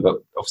happen, but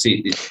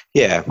obviously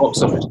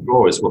box office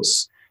draw is what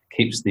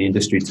keeps the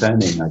industry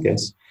turning, I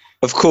guess.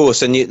 Of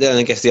course, and then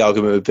I guess the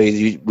argument would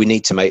be we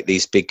need to make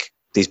these big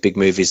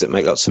movies that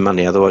make lots of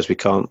money, otherwise we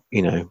can't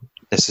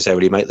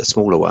necessarily make the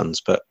smaller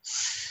ones. But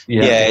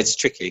it's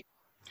tricky.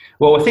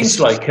 Well, things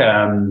like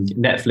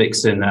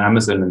Netflix and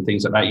Amazon and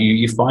things like that,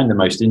 you find the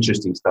most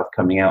interesting stuff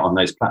coming out on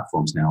those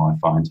platforms now, I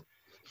find.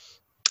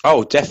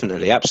 Oh,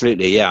 definitely,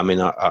 absolutely, yeah. I'm a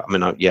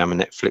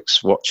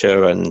Netflix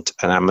watcher and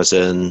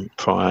Amazon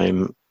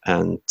Prime,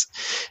 and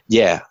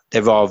there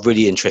are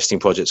really interesting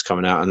projects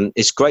coming out, and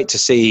it's great to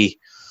see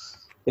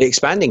it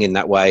expanding in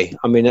that way.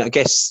 I mean, I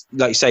guess,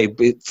 like you say,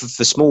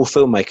 for small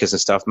filmmakers and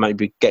stuff,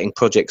 maybe getting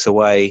projects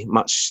away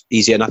much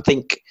easier. And I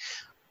think,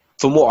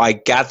 from what I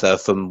gather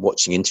from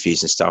watching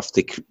interviews and stuff,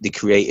 the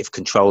creative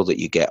control that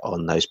you get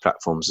on those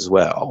platforms as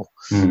well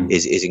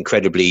is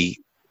incredibly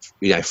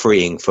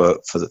freeing for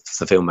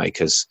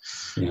filmmakers,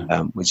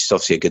 which is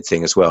obviously a good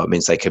thing as well. It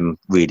means they can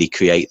really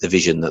create the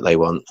vision that they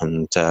want,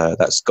 and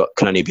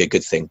can only be a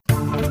good thing.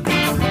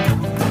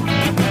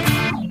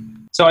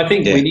 So I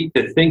think we need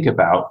to think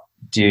about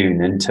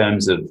Dune in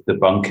terms of the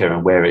bunker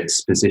and where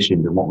it's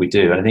positioned and what we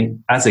do. And I think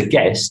as a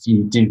guest,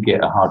 you do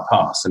get a hard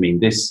pass. I mean,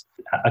 this,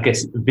 I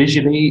guess,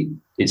 visually,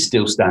 it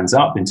still stands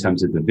up in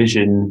terms of the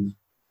vision.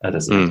 That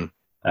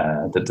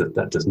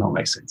does not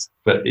make sense.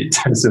 But in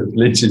terms of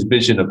Lynch's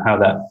vision of how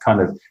that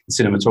kind of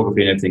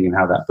cinematography and everything and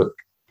how that book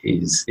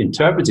is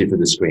interpreted for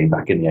the screen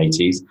back in the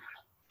 80s,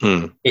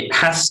 it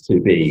has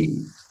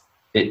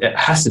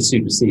to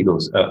supersede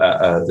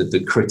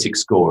the critic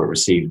score it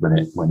received when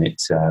it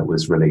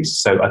was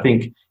released. So I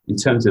think in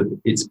terms of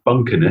its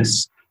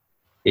bunkerness,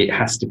 it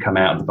has to come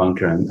out of the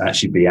bunker and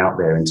actually be out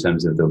there in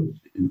terms of the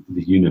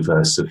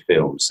universe of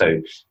film.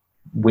 So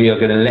we are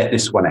going to let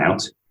this one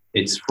out.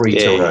 It's free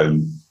to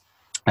roam,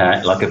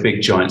 like a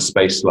big giant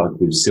space slug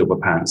with silver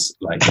pants.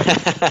 Like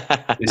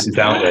this is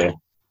out there.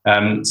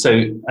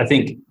 So I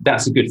think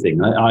that's a good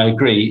thing. I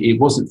agree. It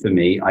wasn't for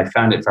me. I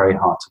found it very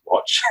hard to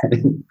watch,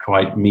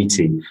 quite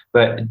meaty.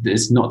 But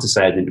it's not to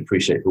say I didn't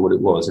appreciate it for what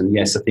it was. And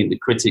yes, I think the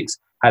critics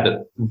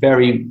had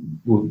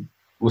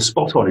were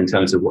spot on in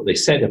terms of what they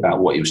said about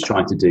what he was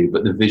trying to do.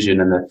 But the vision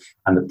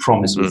and the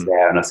promise was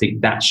there, and I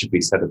think that should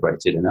be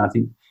celebrated. And I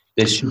think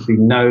there should be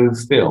no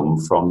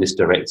film from this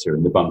director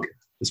in the bunker,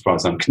 as far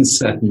as I'm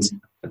concerned.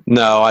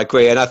 No, I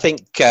agree, and I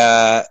think.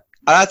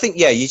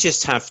 You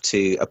just have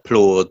to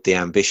applaud the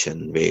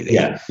ambition, really.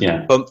 Yeah.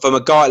 From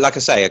a guy, like I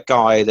say, a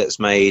guy that's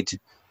made,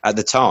 at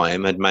the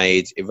time, had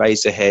made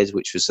Eraserhead,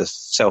 which was a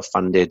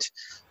self-funded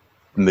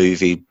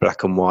movie,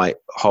 black and white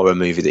horror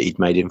movie that he'd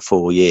made in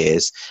 4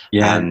 years,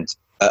 and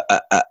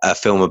a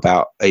film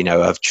about,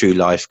 a true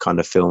life kind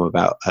of film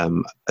about a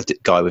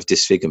guy with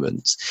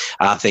disfigurements.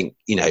 And I think,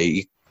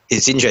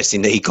 it's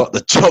interesting that he got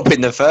the job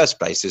in the first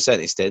place to a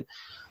certain extent.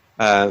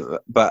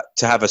 But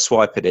to have a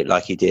swipe at it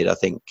like he did, I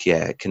think,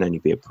 it can only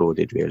be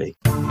applauded, really.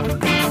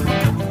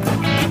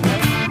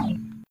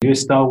 You a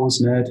Star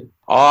Wars nerd?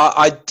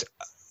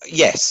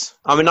 Yes.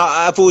 I mean,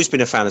 I've always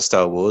been a fan of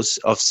Star Wars,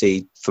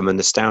 obviously from a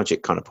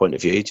nostalgic kind of point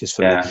of view. Just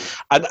from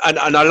and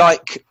I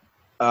like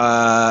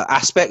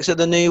aspects of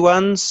the new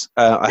ones.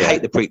 I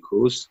hate the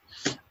prequels.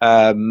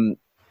 The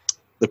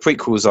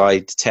prequels I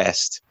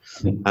detest.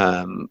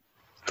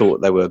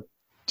 Thought they were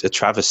a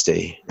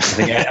travesty.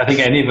 I think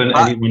anyone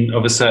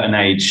of a certain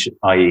age,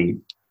 i.e.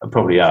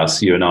 probably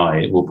us, you and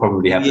I, will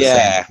probably have the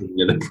same thing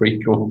with the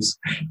prequels.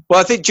 Well,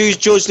 I think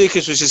George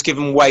Lucas was just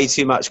given way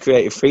too much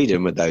creative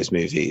freedom with those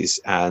movies,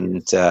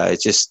 and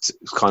just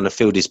kind of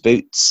filled his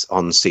boots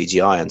on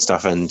CGI and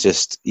stuff, and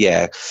just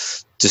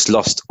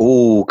lost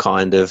all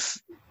kind of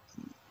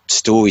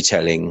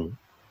storytelling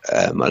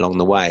along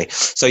the way.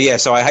 So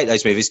I hate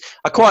those movies.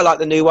 I quite like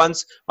the new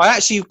ones. I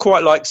actually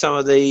quite like some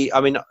of the,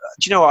 do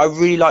you know what? I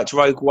really liked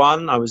Rogue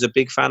One. I was a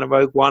big fan of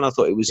Rogue One. I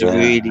thought it was a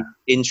really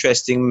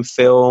interesting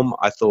film.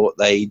 I thought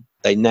they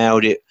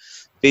nailed it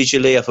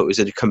visually. I thought it was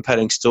a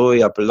compelling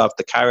story. I loved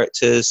the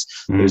characters.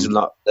 There was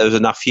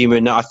enough humor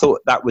in there. I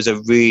thought that was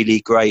a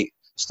really great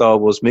Star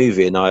Wars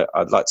movie, and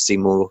I'd like to see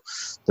them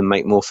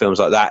make more films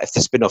like that. If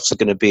the spin-offs are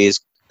going to be as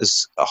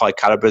high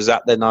caliber as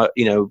that, then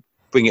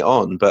bring it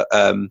on. But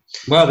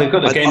well, they've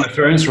got the Game of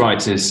Thrones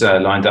writers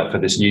lined up for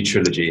this new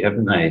trilogy,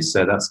 haven't they?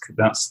 So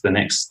that's the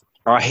next.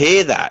 I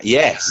hear that.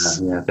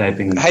 Yes. They've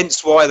been.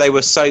 Hence why they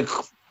were so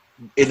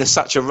in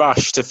such a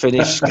rush to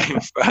finish Game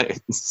of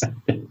Thrones.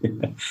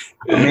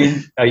 I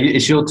mean,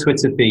 is your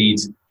Twitter feed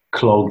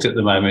clogged at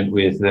the moment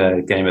with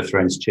Game of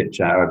Thrones chit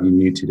chat, or have you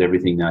muted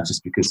everything now?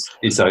 Just because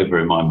it's over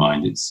in my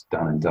mind, it's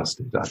done and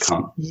dusted. I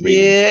can't.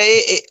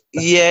 It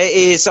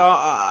is.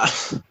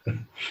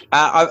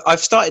 I've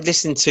started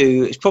listening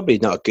to. It's probably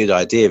not a good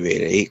idea,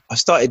 really. I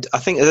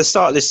think at the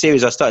start of this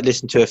series, I started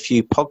listening to a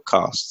few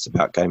podcasts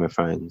about Game of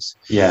Thrones.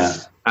 Yeah,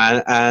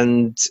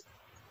 and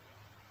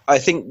I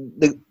think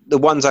the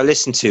ones I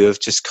listen to have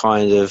just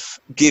kind of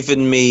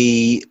given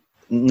me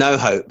no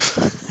hope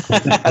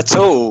at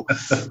all,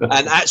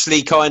 and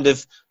actually kind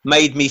of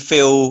made me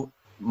feel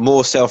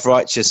more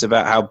self-righteous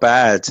about how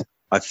bad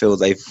I feel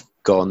they've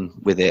gone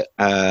with it.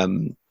 I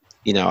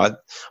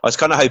was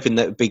kind of hoping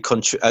that it would be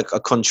a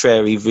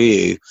contrary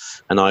view,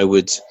 and I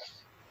would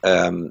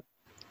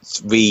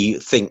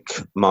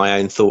rethink my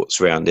own thoughts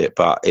around it,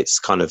 but it's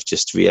kind of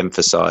just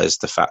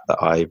re-emphasised the fact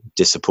that I'm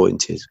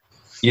disappointed.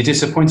 You're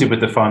disappointed with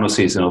the final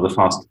season, or the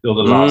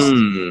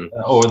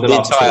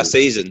entire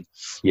season.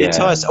 Yeah.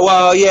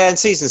 And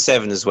season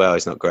 7 as well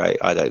is not great,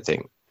 I don't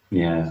think.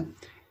 Yeah.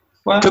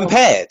 Well,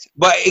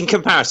 in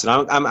comparison,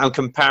 I'm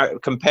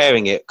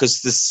comparing it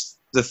because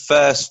the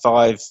first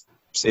 5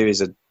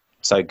 series are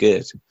so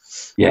good.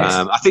 Yes.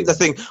 I think the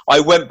thing,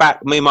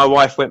 me and my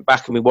wife went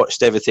back and we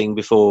watched everything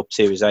before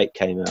series 8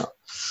 came out.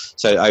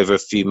 So over a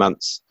few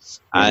months,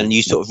 and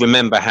you sort of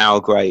remember how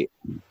great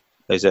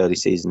those early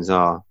seasons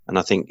are, and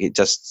I think it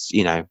just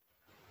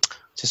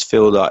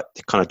feel like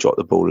they kind of dropped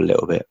the ball a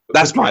little bit.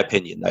 That's my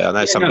opinion, though. I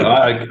know some people.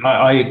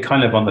 I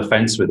kind of on the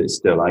fence with it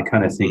still. I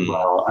kind of think,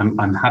 well,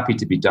 I'm happy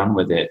to be done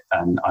with it,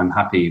 and I'm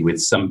happy with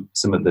some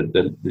of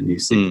the new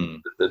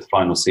season. The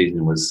final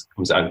season was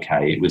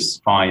okay. It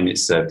was fine. It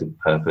served a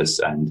purpose,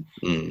 and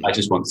I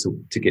just want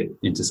to get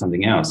into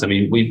something else. I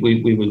mean, we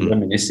were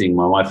reminiscing.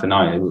 My wife and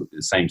I, the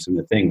same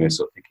similar thing. We were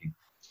sort of thinking,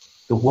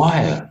 The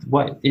Wire.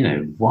 Why?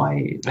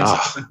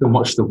 Let's go and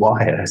watch The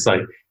Wire. It's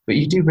like. But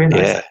you do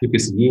realise it took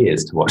us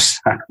years to watch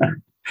that.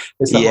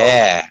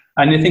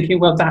 And you're thinking,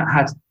 well, that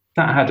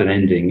had an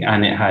ending,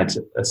 and it had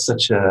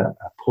such a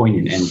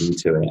poignant ending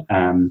to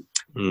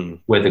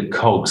it, where the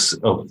cogs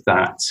of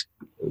that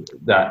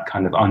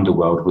kind of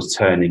underworld was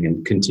turning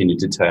and continued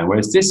to turn.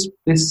 Whereas this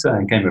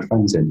Game of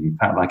Thrones ending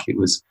felt like it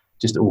was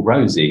just all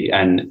rosy,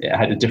 and it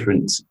had it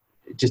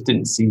just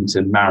didn't seem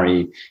to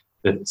marry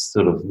the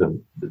sort of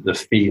the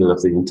feel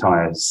of the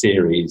entire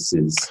series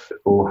is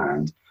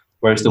beforehand.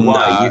 Whereas The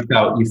Wire,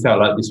 you felt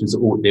like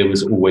there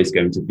was always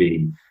going to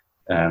be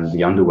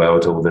the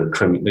underworld or the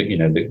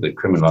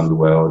criminal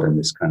underworld and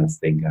this kind of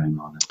thing going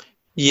on.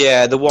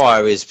 Yeah, The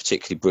Wire is a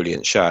particularly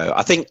brilliant show.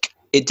 I think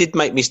it did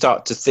make me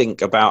start to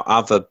think about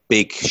other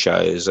big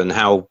shows and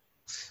how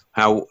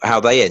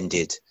they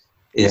ended.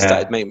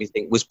 That made me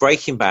think, was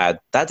Breaking Bad,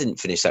 that didn't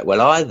finish that well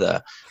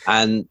either.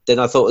 And then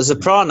I thought, The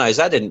Sopranos,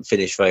 that didn't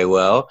finish very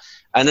well.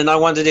 And then I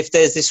wondered if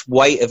there's this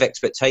weight of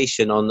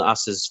expectation on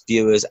us as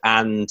viewers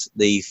and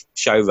the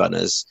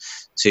showrunners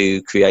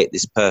to create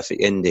this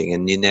perfect ending,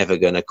 and you're never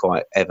going to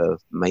quite ever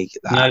make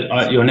that.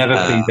 No, you'll never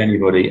please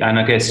anybody, and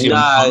I guess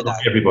not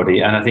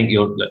everybody. And I think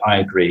I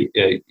agree.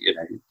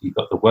 You've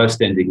got the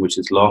worst ending, which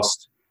is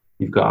Lost.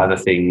 You've got other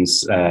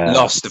things.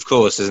 Lost, of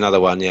course, is another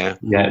one. Yeah.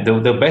 Yeah.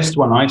 The best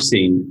one I've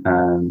seen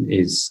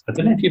is, I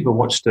don't know if you've ever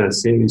watched a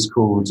series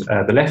called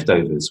The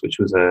Leftovers, which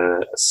was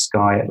a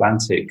Sky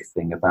Atlantic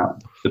thing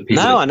about the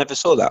people. No, I never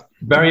saw that.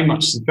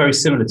 Very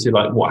similar to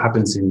like what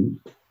happens in.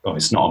 Oh,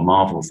 it's not a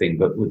Marvel thing,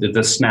 but with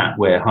the snap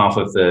where half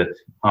of the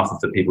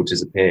people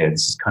disappear.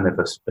 This is kind of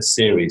a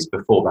series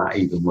before that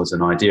even was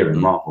an idea in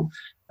Marvel,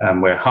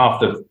 where half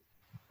the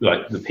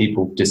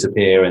people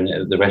disappear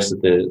and the rest of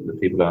the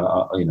people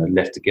are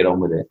left to get on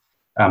with it.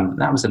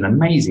 That was an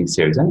amazing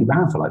series. It only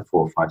ran for like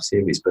 4 or 5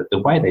 series, but the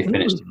way they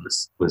finished it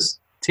was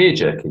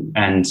tear-jerking,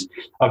 and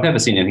I've never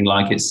seen anything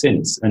like it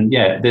since. And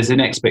yeah, there's an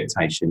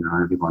expectation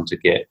on everyone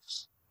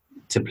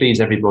to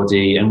please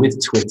everybody, and with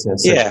Twitter,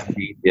 social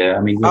media. I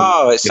mean,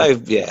 you're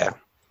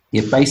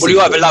basically, well,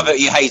 you either love it or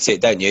you hate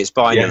it, don't you? It's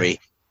binary.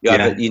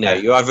 Yeah.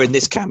 You're either in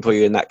this camp or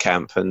you're in that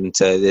camp, and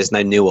there's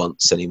no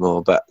nuance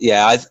anymore. But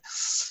yeah, I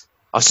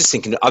was just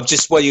thinking.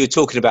 While you were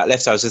talking about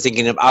Left, I was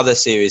thinking of other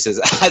series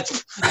that had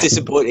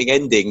disappointing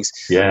endings.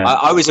 Yeah,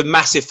 I was a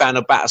massive fan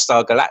of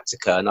Battlestar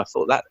Galactica, and I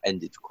thought that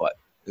ended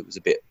it was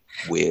a bit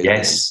weird.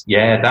 Yes,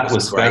 yeah, that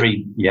was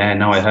very. Yeah,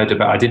 no, I heard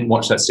about. I didn't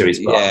watch that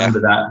series, but I remember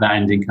that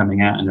ending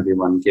coming out and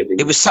everyone giving.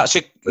 It was such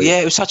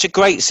a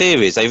great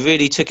series. They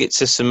really took it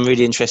to some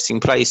really interesting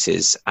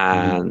places,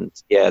 and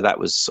that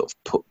was sort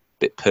of a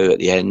bit poo at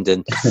the end.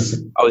 And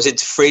I was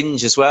into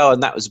Fringe as well,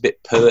 and that was a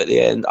bit poo at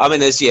the end. I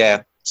mean,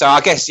 so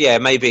I guess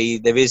maybe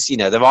there is.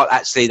 There aren't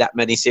actually that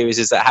many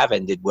series that have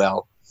ended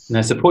well. No,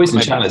 it's a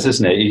poison chalice,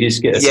 isn't it? You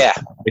just get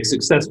a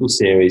successful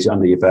series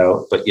under your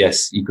belt, but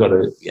yes, you've got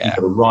to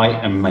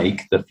write and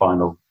make the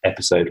final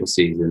episode or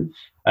season,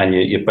 and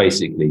you're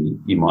basically,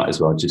 you might as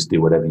well just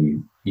do whatever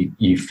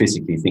you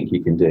physically think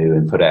you can do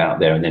and put it out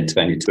there, and then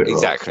turn your Twitter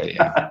exactly.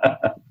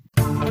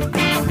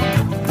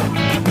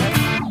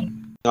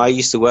 I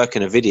used to work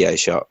in a video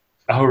shop.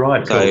 Oh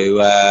right,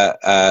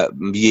 so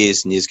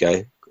years and years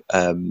ago,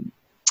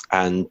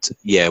 and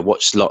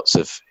watched lots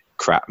of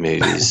crap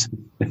movies.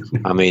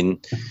 I mean,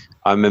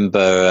 I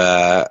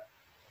remember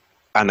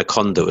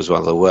Anaconda was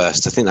one of the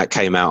worst. I think that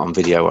came out on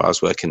video while I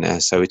was working there.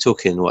 So we're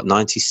talking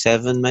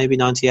 97, maybe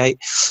 98.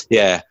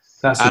 Yeah,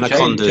 that's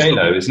Anaconda.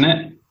 J-Lo, isn't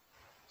it?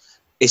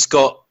 It's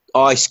got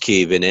Ice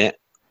Cube in it.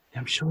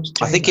 I'm sure it's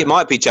J-Lo. I think it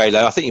might be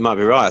J-Lo. I think you might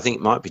be right. I think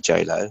it might be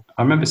J-Lo.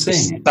 I remember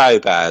seeing it. So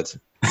bad.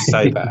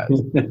 So bad.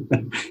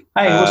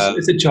 Hey,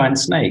 it's a giant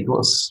snake.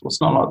 What's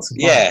not like to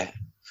yeah.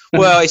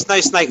 Well, it's no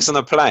snakes on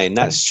a plane,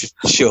 that's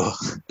sure.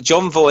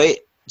 John Voight,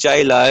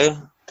 J-Lo,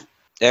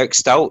 Eric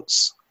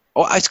Stoltz.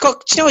 Oh, it's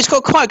got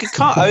quite a good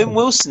cast. Owen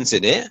Wilson's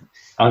in it.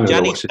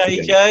 Johnny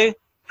Stajo.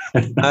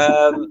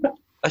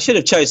 I should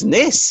have chosen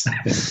this.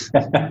 I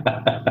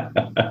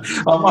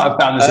might have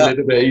found this a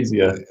little bit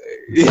easier.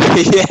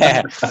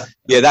 Yeah,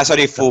 that's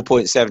only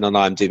 4.7 on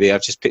IMDb.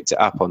 I've just picked it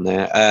up on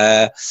there.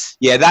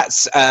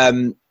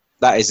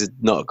 That is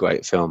not a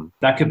great film.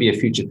 That could be a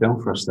future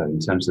film for us, though, in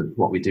terms of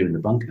what we do in the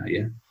bunker.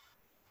 Yeah.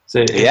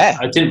 So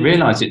I didn't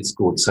realise it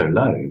scored so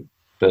low,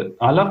 but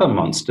I love a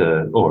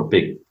monster or a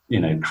big,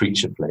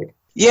 creature flick.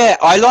 Yeah,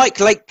 I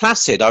like Lake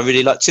Placid. I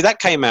really like. So that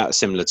came out at a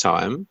similar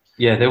time.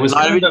 Yeah, there was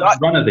a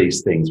run of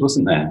these things,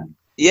 wasn't there?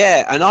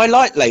 Yeah, and I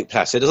liked Lake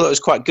Placid. I thought it was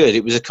quite good.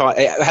 It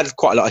had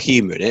quite a lot of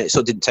humour in it. It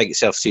sort of didn't take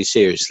itself too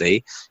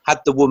seriously.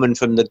 Had the woman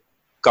from the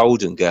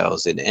Golden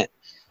Girls in it.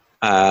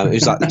 It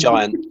was like the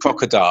giant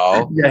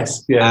crocodile.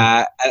 Yes,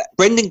 yeah.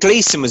 Brendan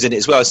Gleeson was in it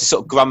as well. It's a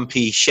sort of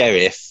grumpy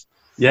sheriff.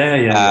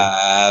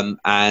 Yeah.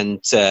 And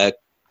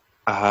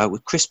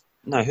with Chris,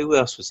 who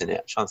else was in it?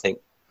 I'm trying to think.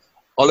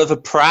 Oliver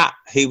Pratt,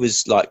 he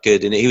was like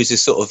good in it. He was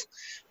just sort of,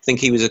 I think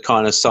he was a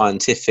kind of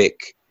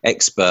scientific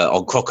expert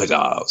on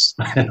crocodiles.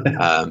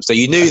 So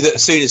you knew that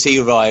as soon as he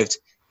arrived,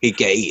 he'd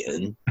get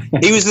eaten.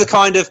 He was the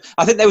kind of,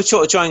 I think they were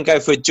sort of trying to go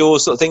for a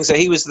Jaws sort of thing. So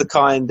he was the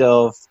kind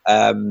of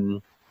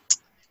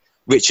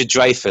Richard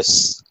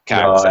Dreyfuss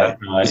character.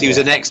 Right, he was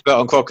an expert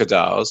on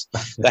crocodiles.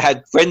 They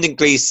had Brendan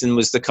Gleeson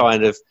was the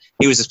kind of,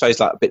 he was supposed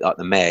like a bit like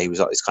the mayor. He was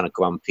like this kind of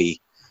grumpy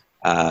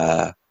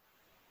kind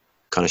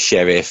of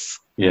sheriff.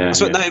 Yeah.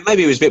 So no,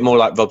 maybe he was a bit more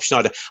like Rob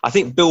Schneider. I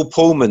think Bill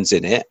Pullman's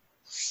in it.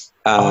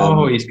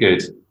 He's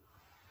good.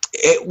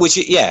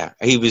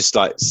 He was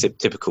like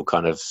typical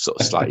kind of sort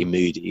of slightly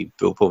moody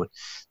Bill Pullman.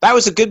 That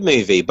was a good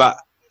movie, but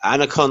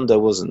Anaconda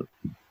wasn't.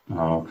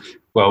 Oh,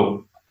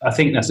 Well, I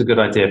think that's a good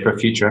idea for a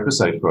future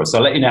episode for us.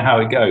 I'll let you know how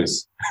it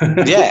goes.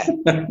 Yeah,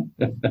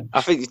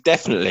 I think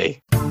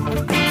definitely.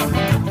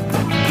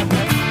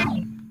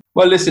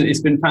 Well, listen,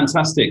 it's been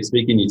fantastic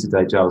speaking to you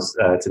today, Giles.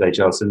 And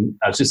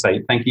I was just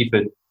saying thank you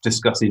for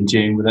discussing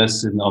Dune with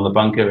us and on the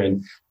bunker,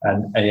 and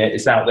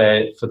it's out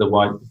there for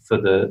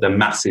the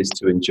masses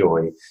to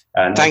enjoy.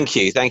 And thank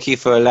you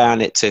for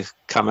allowing it to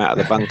come out of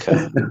the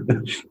bunker.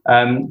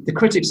 The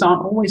critics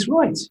aren't always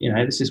right.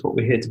 This is what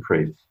we're here to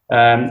prove.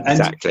 And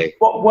exactly.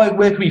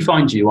 Where can we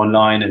find you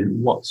online,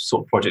 and what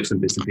sort of projects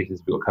and bits and pieces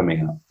have you got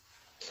coming up?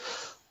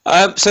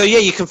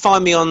 You can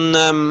find me on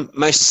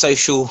most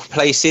social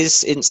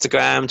places: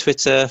 Instagram,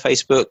 Twitter,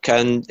 Facebook,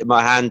 and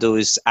my handle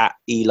is at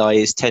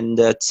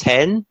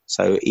EliIsTender10.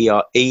 So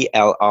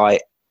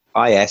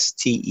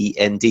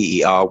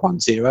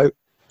EliIsTender10.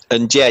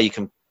 And you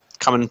can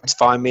come and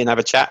find me and have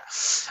a chat.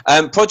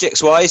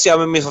 Projects wise,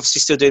 we're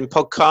obviously still doing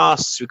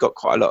podcasts. We've got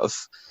quite a lot of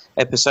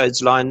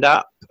episodes lined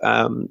up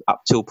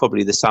till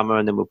probably the summer,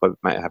 and then we'll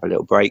probably have a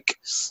little break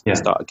and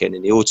start again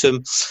in the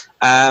autumn.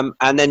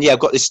 And then I've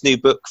got this new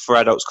book for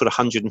adults called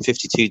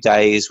 152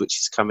 Days, which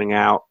is coming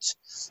out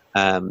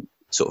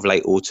sort of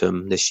late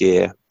autumn this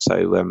year.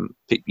 So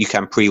you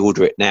can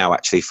pre-order it now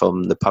actually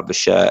from the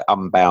publisher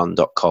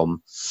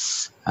unbound.com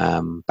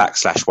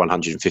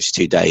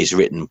 /152 days,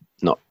 written,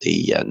 not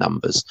the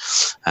numbers.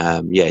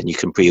 And you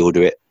can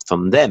pre-order it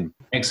from them.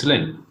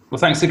 Excellent. Well,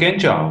 thanks again,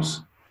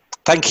 Giles.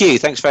 Thank you.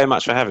 Thanks very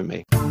much for having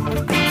me.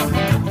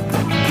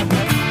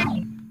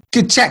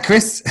 Good chat,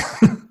 Chris.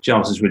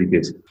 Giles is really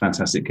good.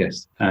 Fantastic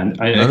guest.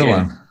 And Another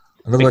one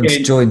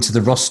to join to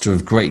the roster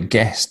of great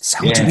guests.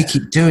 How do we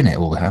keep doing it?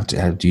 Or how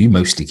do you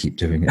mostly keep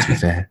doing it, to be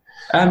fair?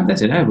 I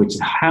don't know. We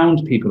just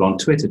hound people on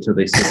Twitter till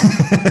they say,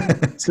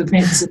 it's a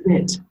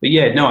bit. But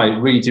I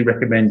really do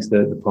recommend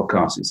the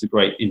podcast. It's a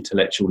great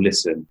intellectual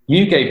listen.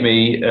 You gave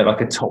me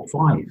a top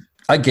 5.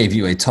 I gave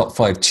you a top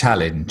 5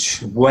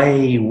 challenge.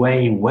 Way,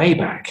 way, way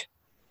back.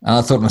 And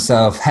I thought to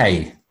myself,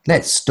 hey,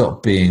 let's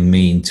stop being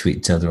mean to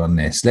each other on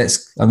this.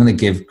 I'm going to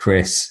give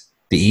Chris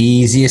the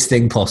easiest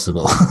thing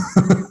possible.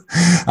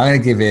 I'm going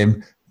to give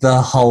him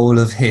the whole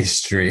of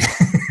history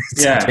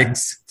to pick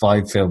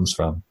 5 films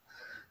from.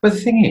 But the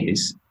thing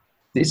is,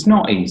 it's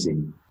not easy.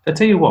 I'll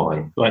tell you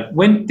why.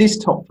 When this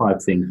top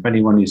 5 thing, for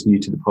anyone who's new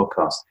to the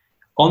podcast,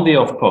 on the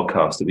off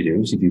podcast that we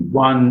do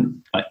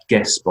one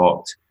guest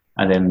spot,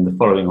 and then the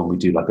following on we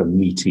do a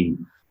meaty,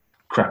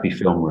 crappy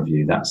film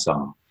review. That's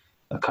our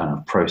kind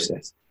of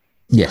process.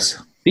 Yes.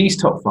 These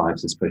top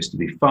 5s are supposed to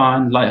be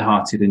fun,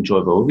 light-hearted,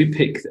 enjoyable. We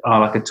pick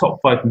a top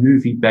 5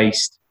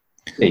 movie-based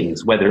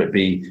things, whether it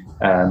be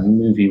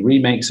movie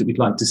remakes that we'd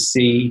like to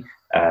see,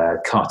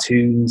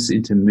 cartoons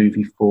into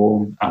movie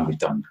form, and we've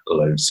done a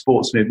load of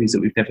sports movies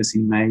that we've never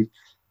seen made.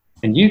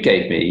 And you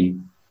gave me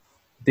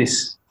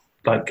this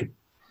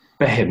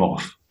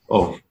behemoth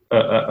of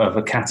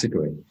a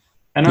category.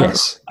 And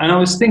I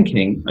was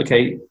thinking,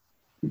 okay,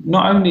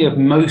 not only have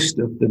most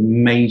of the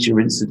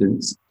major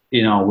incidents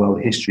in our world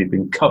history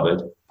been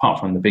covered, apart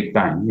from the Big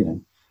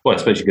Bang, well, I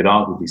suppose you could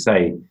arguably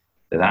say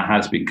that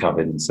has been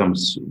covered in some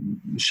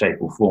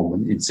shape or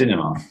form in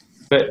cinema.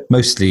 But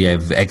mostly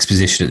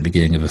exposition at the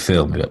beginning of a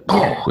film.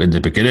 In the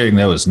beginning,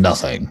 there was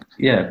nothing.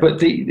 Yeah, but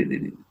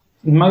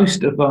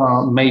most of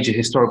our major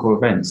historical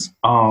events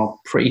are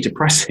pretty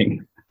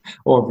depressing,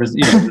 or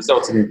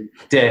resulted in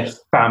death,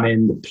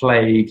 famine, the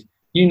plague,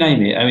 you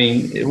name it. I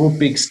mean, it's all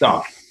big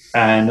stuff.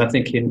 And I'm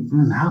thinking,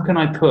 how can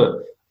I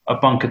put a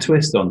bunker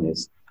twist on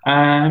this?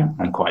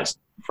 And quite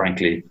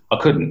frankly, I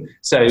couldn't.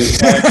 So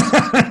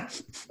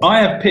I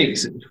have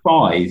picked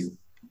 5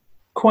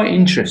 quite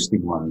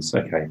interesting ones.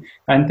 Okay,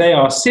 and they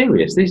are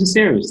serious. These are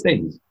serious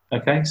things.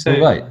 Okay, so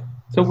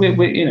so we're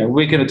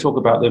going to talk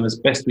about them as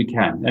best we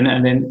can,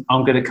 and then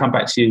I'm going to come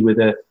back to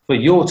you for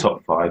your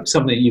top 5,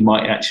 something that you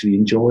might actually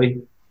enjoy.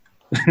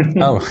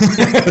 Oh,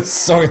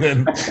 sorry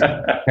then.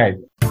 Okay.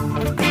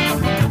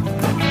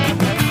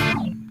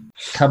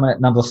 Come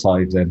at number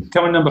 5 then.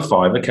 Come at number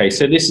 5. Okay,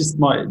 so this is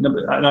my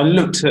number, and I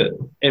looked at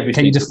everything.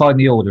 Can you define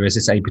the order? Is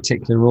this a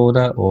particular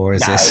order, or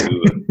is this?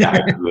 No,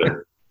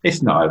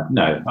 it's not.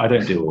 No, I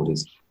don't do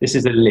orders. This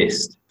is a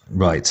list.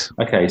 Right.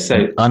 Okay, so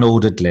an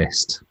unordered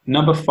list.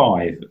 Number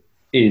 5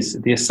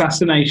 is the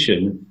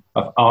assassination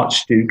of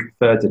Archduke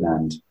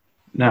Ferdinand.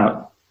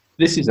 Now,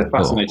 this is a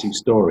fascinating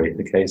story.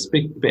 Okay, it's a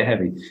bit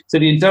heavy. So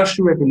the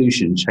Industrial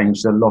Revolution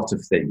changed a lot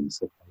of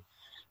things. Okay?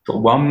 But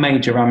one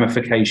major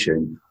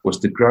ramification was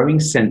the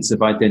growing sense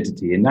of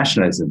identity and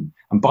nationalism.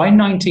 And by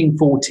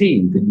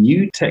 1914, the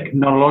new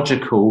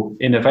technological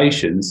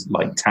innovations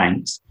like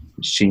tanks,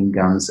 machine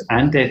guns,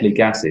 and deadly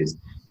gases,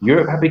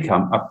 Europe had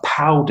become a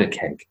powder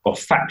keg of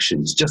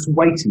factions just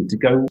waiting to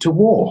go to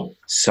war.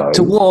 So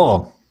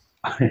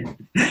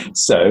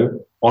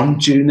on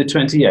June the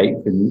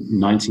 28th in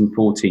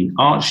 1914,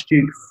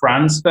 Archduke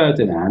Franz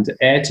Ferdinand,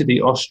 heir to the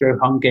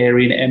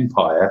Austro-Hungarian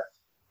Empire,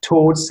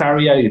 toured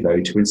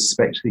Sarajevo to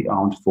inspect the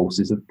armed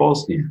forces of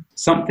Bosnia.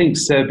 Something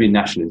Serbian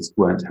nationalists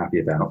weren't happy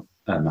about,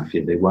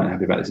 Mafia. They weren't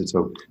happy about this at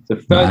all. So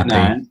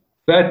Ferdinand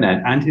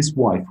and his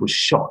wife were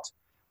shot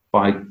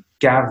by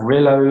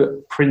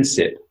Gavrilo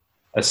Princip,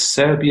 a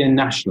Serbian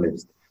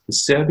nationalist. The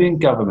Serbian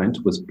government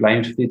was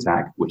blamed for the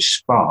attack, which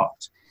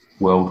sparked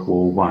World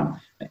War One.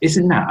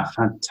 Isn't that a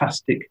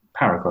fantastic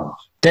paragraph?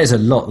 There's a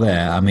lot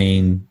there. I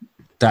mean,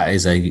 that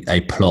is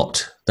a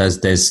plot.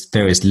 There's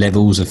various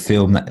levels of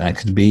film that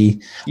could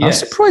be.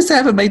 Yes. I'm surprised they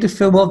haven't made a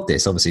film of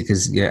this, obviously,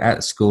 because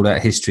at school,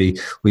 at history,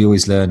 we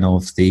always learn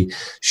of the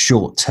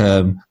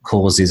short-term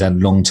causes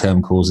and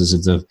long-term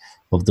causes of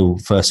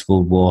the First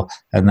World War,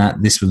 and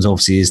that this one's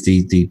obviously is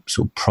the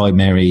sort of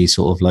primary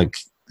sort of like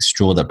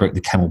straw that broke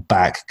the camel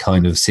back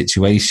kind of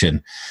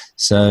situation.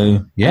 So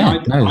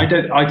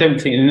I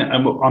don't think, and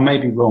I may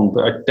be wrong,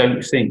 but I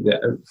don't think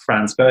that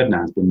Franz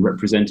Ferdinand has been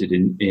represented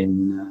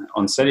in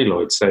on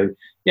celluloid. So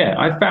yeah,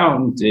 I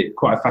found it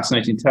quite a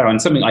fascinating tale and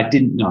something I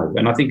didn't know,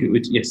 and I think it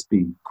would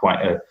be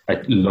quite a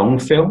long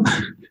film.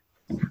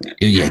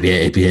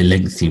 It'd be a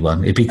lengthy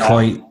one. It'd be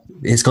quite.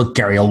 It's got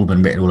Gary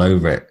Oldman written all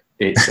over it.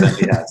 It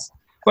certainly has.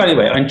 Well,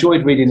 anyway, I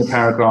enjoyed reading the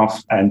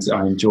paragraph, and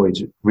I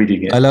enjoyed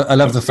reading it. I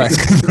love the fact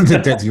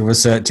that your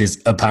research is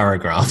a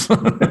paragraph.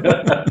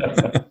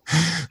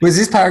 Was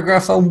this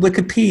paragraph on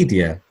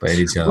Wikipedia, by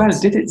any chance? Well,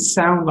 did it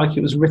sound like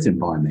it was written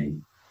by me?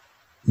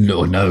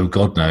 No,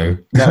 God, no.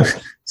 No.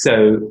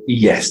 So,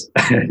 yes.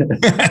 Cool.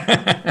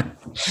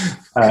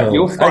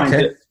 You'll find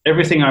that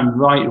everything I'm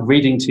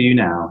reading to you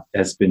now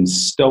has been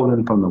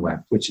stolen from the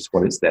web, which is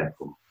what it's there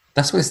for.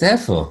 That's what it's there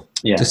for.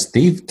 Yeah. Just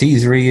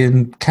thievery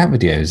and cat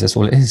videos. That's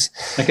all it is.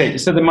 Okay,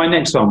 so then my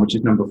next one, which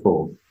is number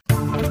 4.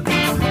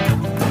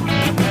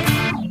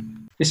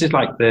 This is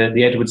like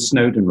the Edward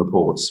Snowden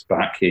reports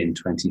back in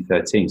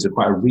 2013. So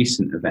quite a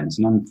recent event.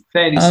 And I'm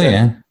fairly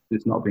certain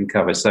it's not been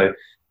covered. So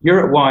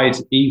Europe-wide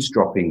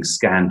eavesdropping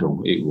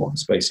scandal it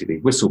was, basically.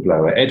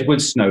 Whistleblower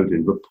Edward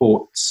Snowden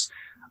reports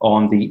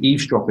on the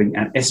eavesdropping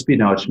and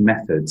espionage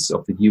methods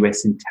of the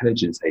US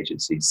intelligence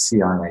agencies,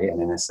 CIA and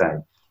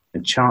NSA.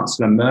 And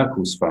Chancellor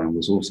Merkel's phone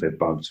was also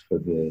bugged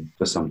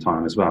for some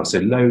time as well. So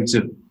loads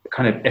of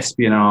kind of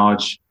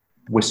espionage,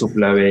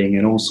 whistleblowing,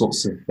 and all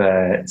sorts of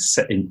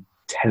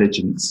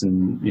intelligence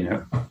and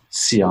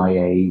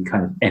CIA,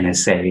 kind of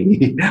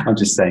NSA. I'm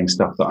just saying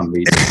stuff that I'm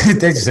reading.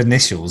 They're just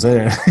initials.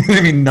 They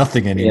mean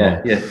nothing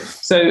anymore. Yeah.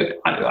 So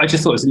I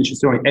just thought it was an interesting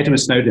story. Edward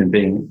Snowden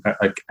being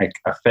a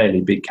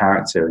fairly big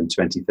character in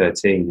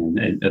 2013,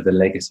 and the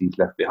legacy he's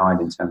left behind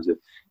in terms of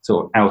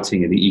sort of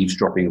outing and the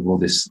eavesdropping of all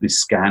this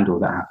scandal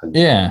that happened.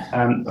 Yeah.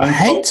 I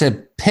hate to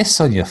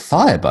piss on your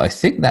fire, but I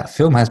think that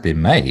film has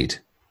been made.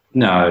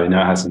 No, it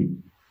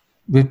hasn't.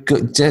 We've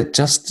got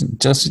just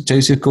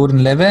Joseph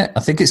Gordon-Levitt. I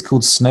think it's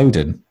called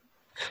Snowden.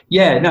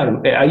 Yeah,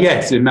 no.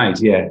 It's been made,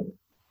 yeah.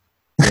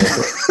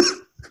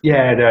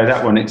 Yeah, no,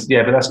 that one. But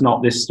that's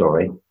not this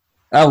story.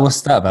 Oh, what's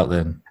that about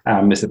then?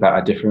 It's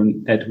about a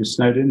different Edward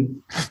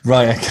Snowden.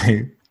 Right,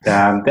 okay.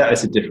 That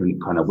is a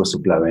different kind of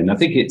whistleblowing. I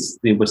think it's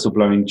the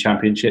whistleblowing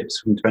championships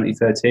from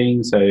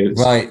 2013. So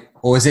right,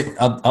 or is it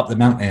up the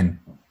mountain?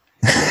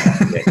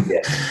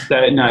 Yeah.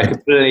 So no,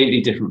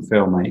 completely different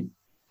film, mate.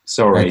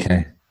 Sorry.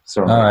 Okay.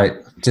 Sorry. All right.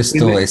 Just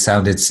thought it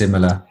sounded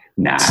similar.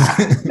 Nah,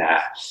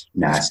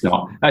 it's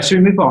not.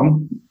 Should we move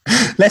on?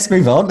 Let's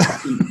move on.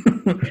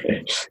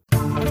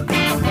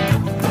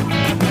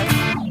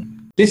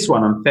 This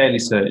one, I'm fairly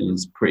certain,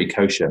 is pretty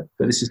kosher,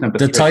 but this is number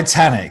 3. The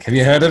Titanic. Have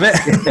you heard of it?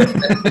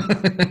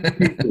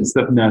 It's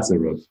the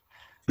Nazareth.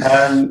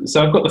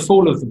 So I've got the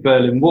fall of the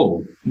Berlin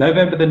Wall,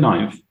 November the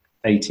 9th,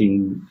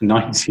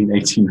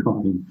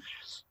 1989.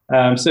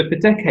 So for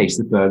decades,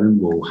 the Berlin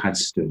Wall had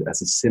stood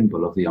as a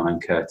symbol of the Iron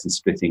Curtain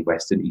splitting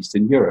West and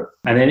Eastern Europe.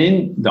 And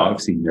then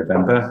obviously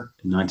November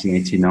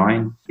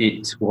 1989,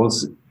 it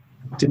was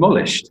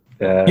demolished.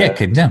 It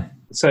came down.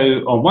 So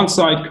on one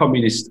side,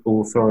 communist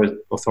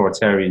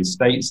authoritarian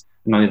states,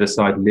 and on the other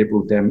side,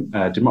 liberal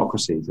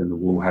democracies. And the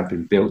wall had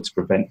been built to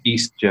prevent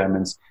East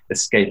Germans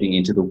escaping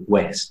into the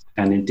West.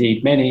 And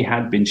indeed, many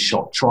had been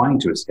shot trying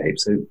to escape.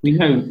 So we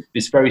know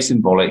it's very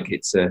symbolic.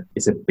 It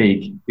was a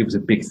big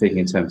thing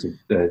in terms of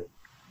the.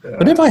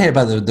 Whenever I hear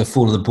about the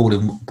fall of the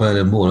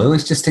Berlin Wall, I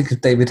always just think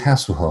of David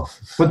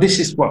Hasselhoff. Well, this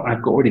is what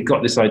I've already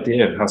got this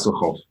idea of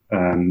Hasselhoff.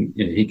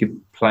 He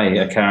could play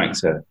a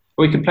character.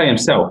 Well, he could play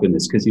himself in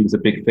this because he was a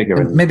big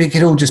figure. Maybe it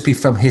could all just be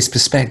from his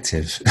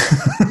perspective.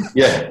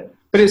 Yeah.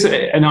 But it's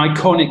an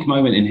iconic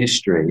moment in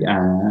history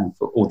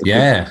for all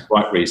the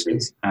right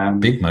reasons.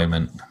 Big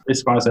moment.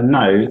 As far as I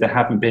know, there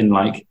haven't been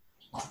like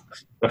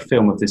a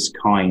film of this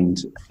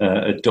kind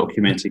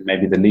documenting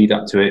maybe the lead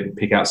up to it,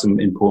 pick out some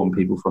important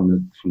people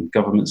from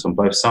governments on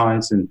both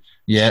sides, and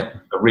a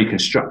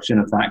reconstruction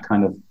of that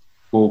kind of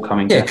wall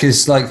coming down. Yeah,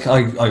 because like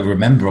I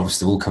remember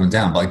obviously the wall coming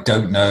down, but I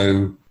don't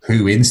know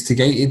who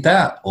instigated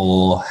that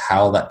or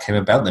how that came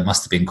about. There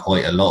must have been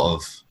quite a lot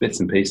of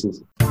bits and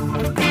pieces.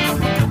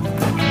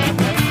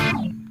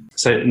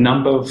 So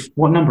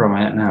what number am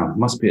I at now? It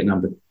must be at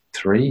number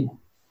 3,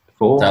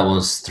 4. That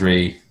was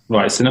 3.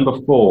 Right, so number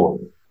 4.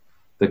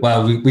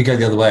 Well, we go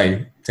the other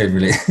way,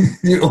 generally.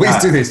 You always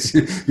do this.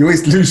 You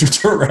always lose your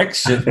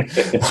direction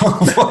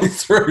halfway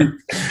through.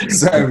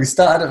 So we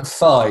started at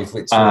 5,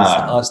 which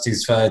was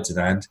Archduke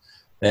Ferdinand.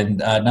 Then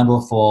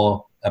number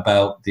 4,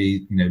 about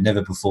the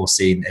never before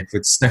seen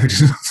Edward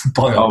Snowden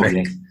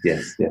biopic.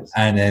 Yes.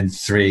 And then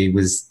 3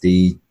 was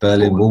the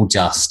Berlin Wall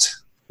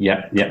Just.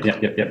 Yeah.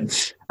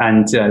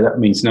 And that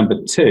means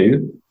number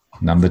 2.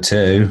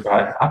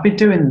 Right.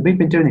 We've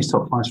been doing these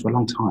top 5s for a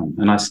long time,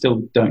 and I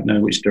still don't know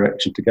which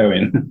direction to go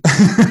in.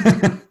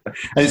 And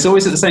it's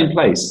always at the same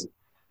place.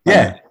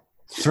 Yeah.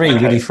 3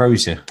 really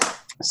throws you.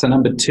 So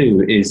number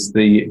 2 is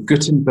the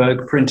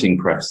Gutenberg printing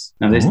press.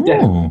 Now this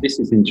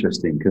is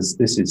interesting because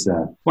this is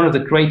one of the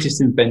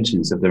greatest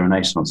inventions of the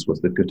Renaissance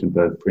was the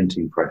Gutenberg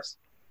printing press.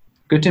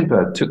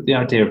 Gutenberg took the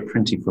idea of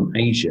printing from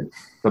Asia,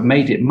 but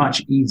made it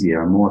much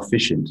easier and more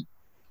efficient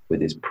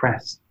with his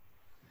press.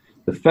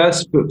 The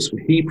first books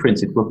he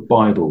printed were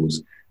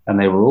Bibles, and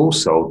they were all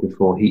sold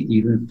before he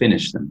even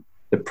finished them.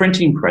 The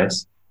printing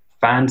press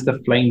fanned the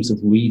flames of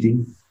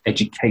reading,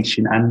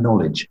 education, and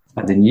knowledge,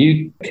 and the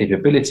new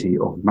capability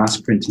of mass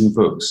printing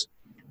books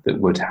that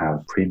would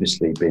have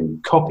previously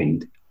been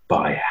copied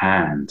by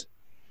hand.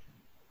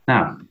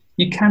 Now,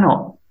 you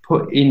cannot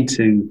put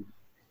into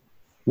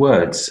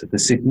words the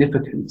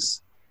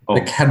significance of...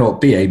 There cannot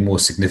be a more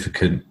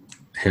significant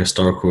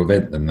historical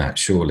event than that,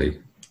 surely.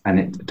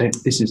 And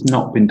this has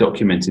not been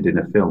documented in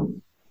a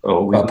film.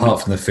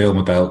 Apart from the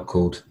film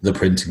called The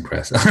Printing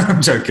Press.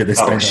 I'm joking.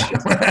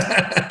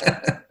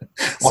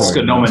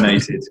 Oscar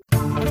nominated.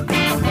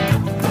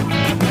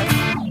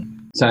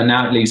 So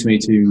now it leads me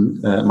to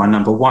my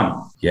number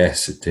 1.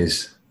 Yes, it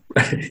is.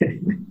 I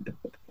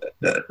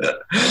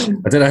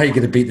don't know how you're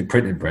going to beat The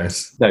Printing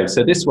Press. No,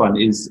 so this one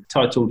is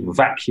titled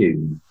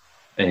Vacuum.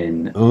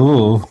 In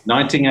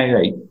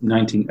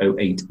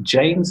 1908,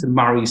 James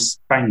Murray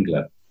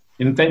Spangler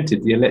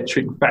invented the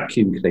electric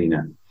vacuum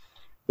cleaner.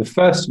 The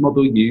first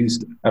model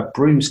used a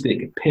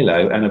broomstick,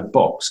 pillow, and a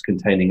box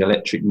containing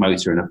electric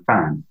motor and a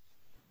fan.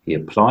 He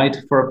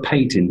applied for a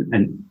patent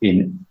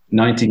in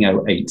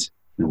 1908,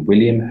 and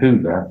William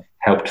Hoover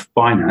helped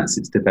finance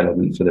its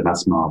development for the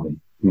mass market.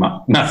 For the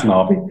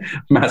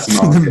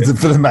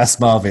mass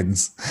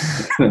Marvins.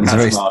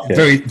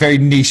 Very, very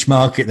niche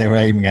market they were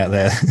aiming at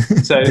there.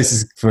 So this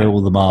is for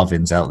all the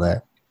Marvins out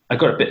there. I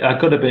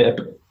got a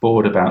bit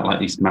bored about like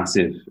these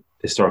massive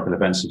historical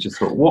events and just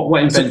thought,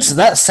 what invention? So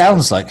that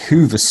sounds like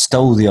Hoover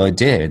stole the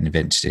idea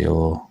eventually,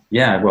 or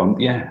I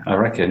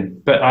reckon.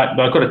 But I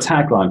got a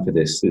tagline for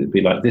this. It'd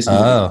be like this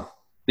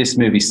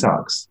movie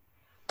sucks.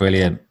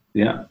 Brilliant.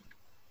 Yeah,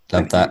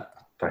 love that.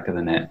 Back of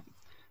the net.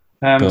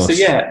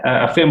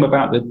 A film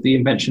about the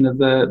invention of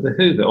the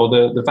Hoover or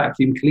the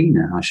vacuum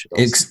cleaner, I should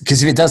say.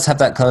 Because if it does have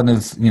that kind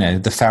of,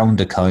 the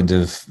founder kind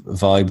of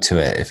vibe to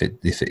it, if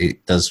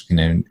it does,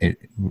 it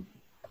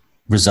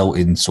result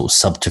in sort of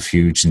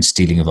subterfuge and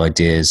stealing of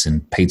ideas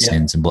and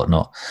patents and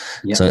whatnot.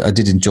 Yeah. So I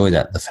did enjoy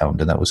that, the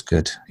founder. That was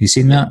good. You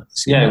seen that?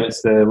 It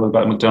was the one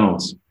about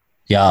McDonald's.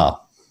 Yeah.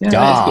 Yeah,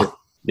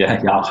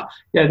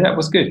 that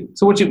was good.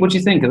 So what do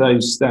you think of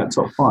that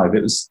top 5?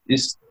 It was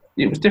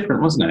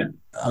different, wasn't it?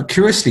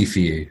 Curiously for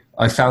you,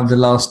 I found the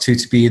last 2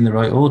 to be in the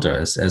right order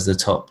as the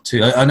top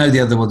 2. I know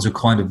the other ones are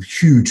kind of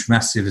huge,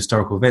 massive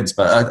historical events,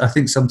 but I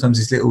think sometimes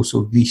these little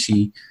sort of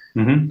niche-y,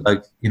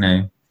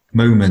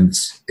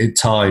 moments in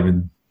time,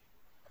 and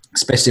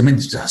especially,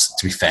 just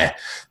to be fair,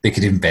 they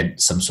could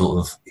invent some sort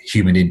of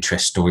human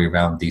interest story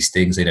around these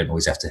things. They don't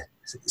always have to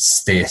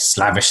steer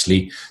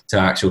slavishly to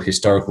actual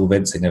historical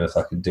events. They never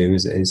fucking do,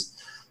 as it is.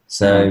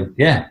 So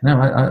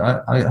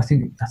I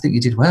think you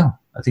did well.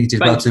 I think you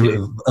did well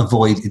to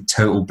avoid a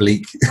total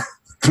bleak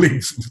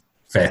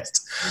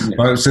fest. Yeah.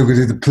 I'm still going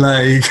to do the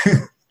plague.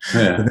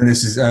 Yeah. And then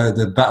this is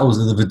the battles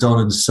of the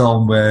Verdun and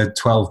Somme, where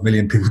 12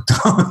 million people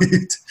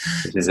died.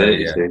 This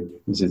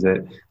is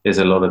it. There's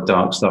a lot of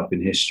dark stuff in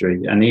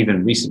history, and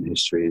even recent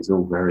history is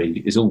all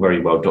very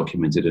well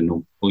documented.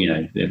 And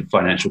the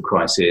financial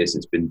crisis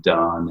has been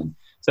done, and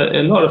so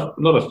a lot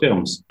of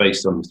films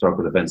based on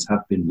historical events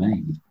have been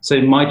made.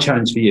 So my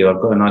challenge for you, I've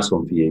got a nice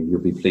one for you.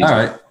 You'll be pleased. All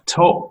right.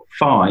 Top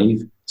 5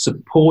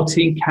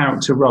 supporting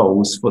character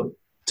roles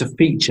to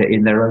feature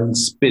in their own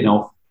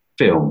spin-off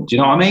film. Do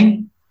you know what I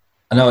mean?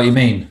 I know what you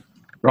mean.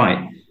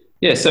 Right.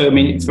 Yeah. So,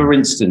 for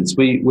instance,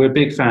 we're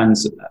big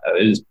fans,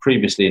 as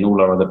previously in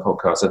all our other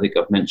podcasts, I think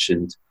I've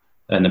mentioned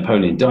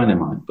Napoleon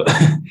Dynamite, but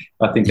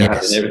I think I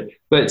haven't.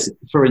 But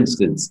for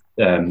instance,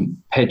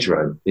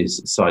 Pedro,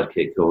 his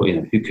sidekick, or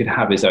who could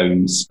have his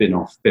own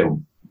spin-off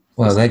film.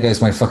 Well, there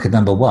goes my fucking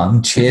number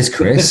 1. Cheers,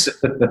 Chris.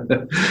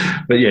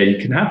 But you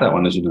can have that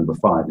one as your number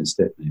 5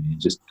 instead. Maybe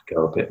just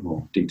go a bit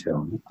more detail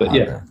on it. But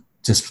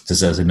just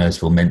deserves a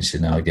notable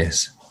mention now, I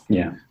guess.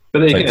 Yeah. But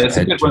there you go. It's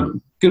a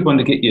good one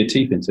to get your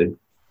teeth into.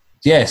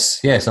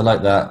 Yes, I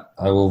like that.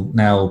 I will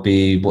now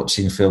be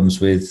watching films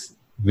with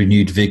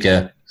renewed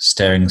vigour,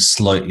 staring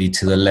slightly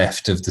to the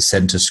left of the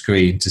centre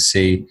screen to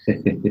see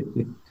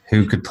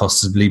who could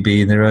possibly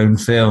be in their own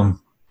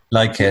film.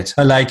 I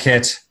like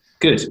it.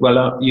 Good.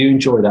 Well, you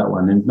enjoy that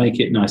one and make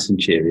it nice and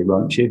cheery,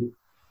 won't you?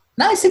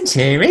 Nice and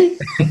cheery.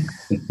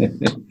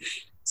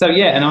 So,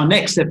 in our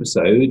next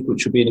episode,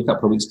 which will be in a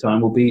couple of weeks'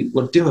 time,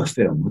 we'll do a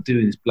film. We'll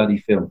do this bloody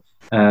film.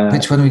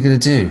 Which one are we going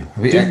to do?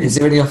 Is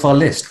there any off our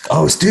list?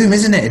 Oh, it's Doom,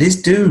 isn't it? It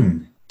is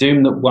Doom.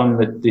 Doom that won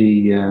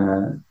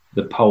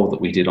the poll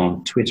that we did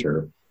on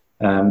Twitter.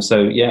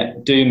 So yeah,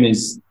 Doom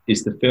is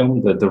the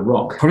film, the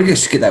Rock. Probably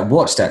should get that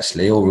watched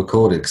actually, or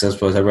recorded, because I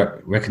suppose I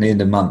reckon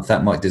in a month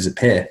that might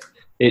disappear.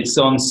 It's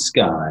on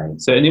Sky.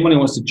 So anyone who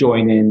wants to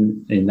join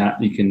in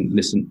that, you can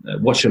listen,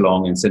 watch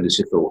along and send us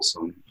your thoughts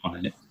on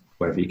it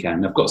wherever you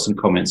can. I've got some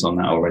comments on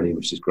that already,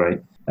 which is great.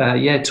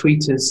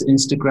 Tweet us,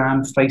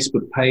 Instagram,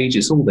 Facebook page,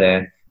 it's all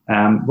there.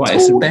 Write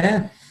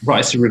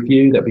us a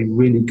review, that'd be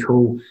really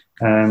cool.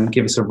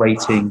 Give us a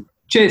rating.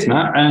 Cheers,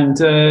 Matt, and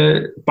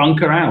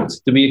bunker out.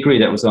 Did we agree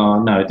that was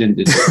our... No, it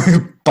didn't.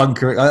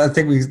 Bunker. I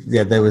think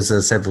there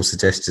was several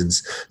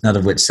suggestions, none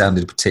of which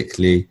sounded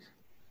particularly...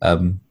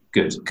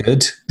 Good.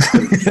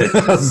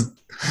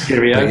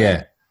 Cheerio. But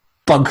yeah,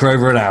 bunker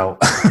over and out.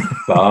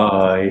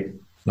 Bye.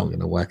 Not going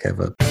to work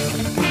ever.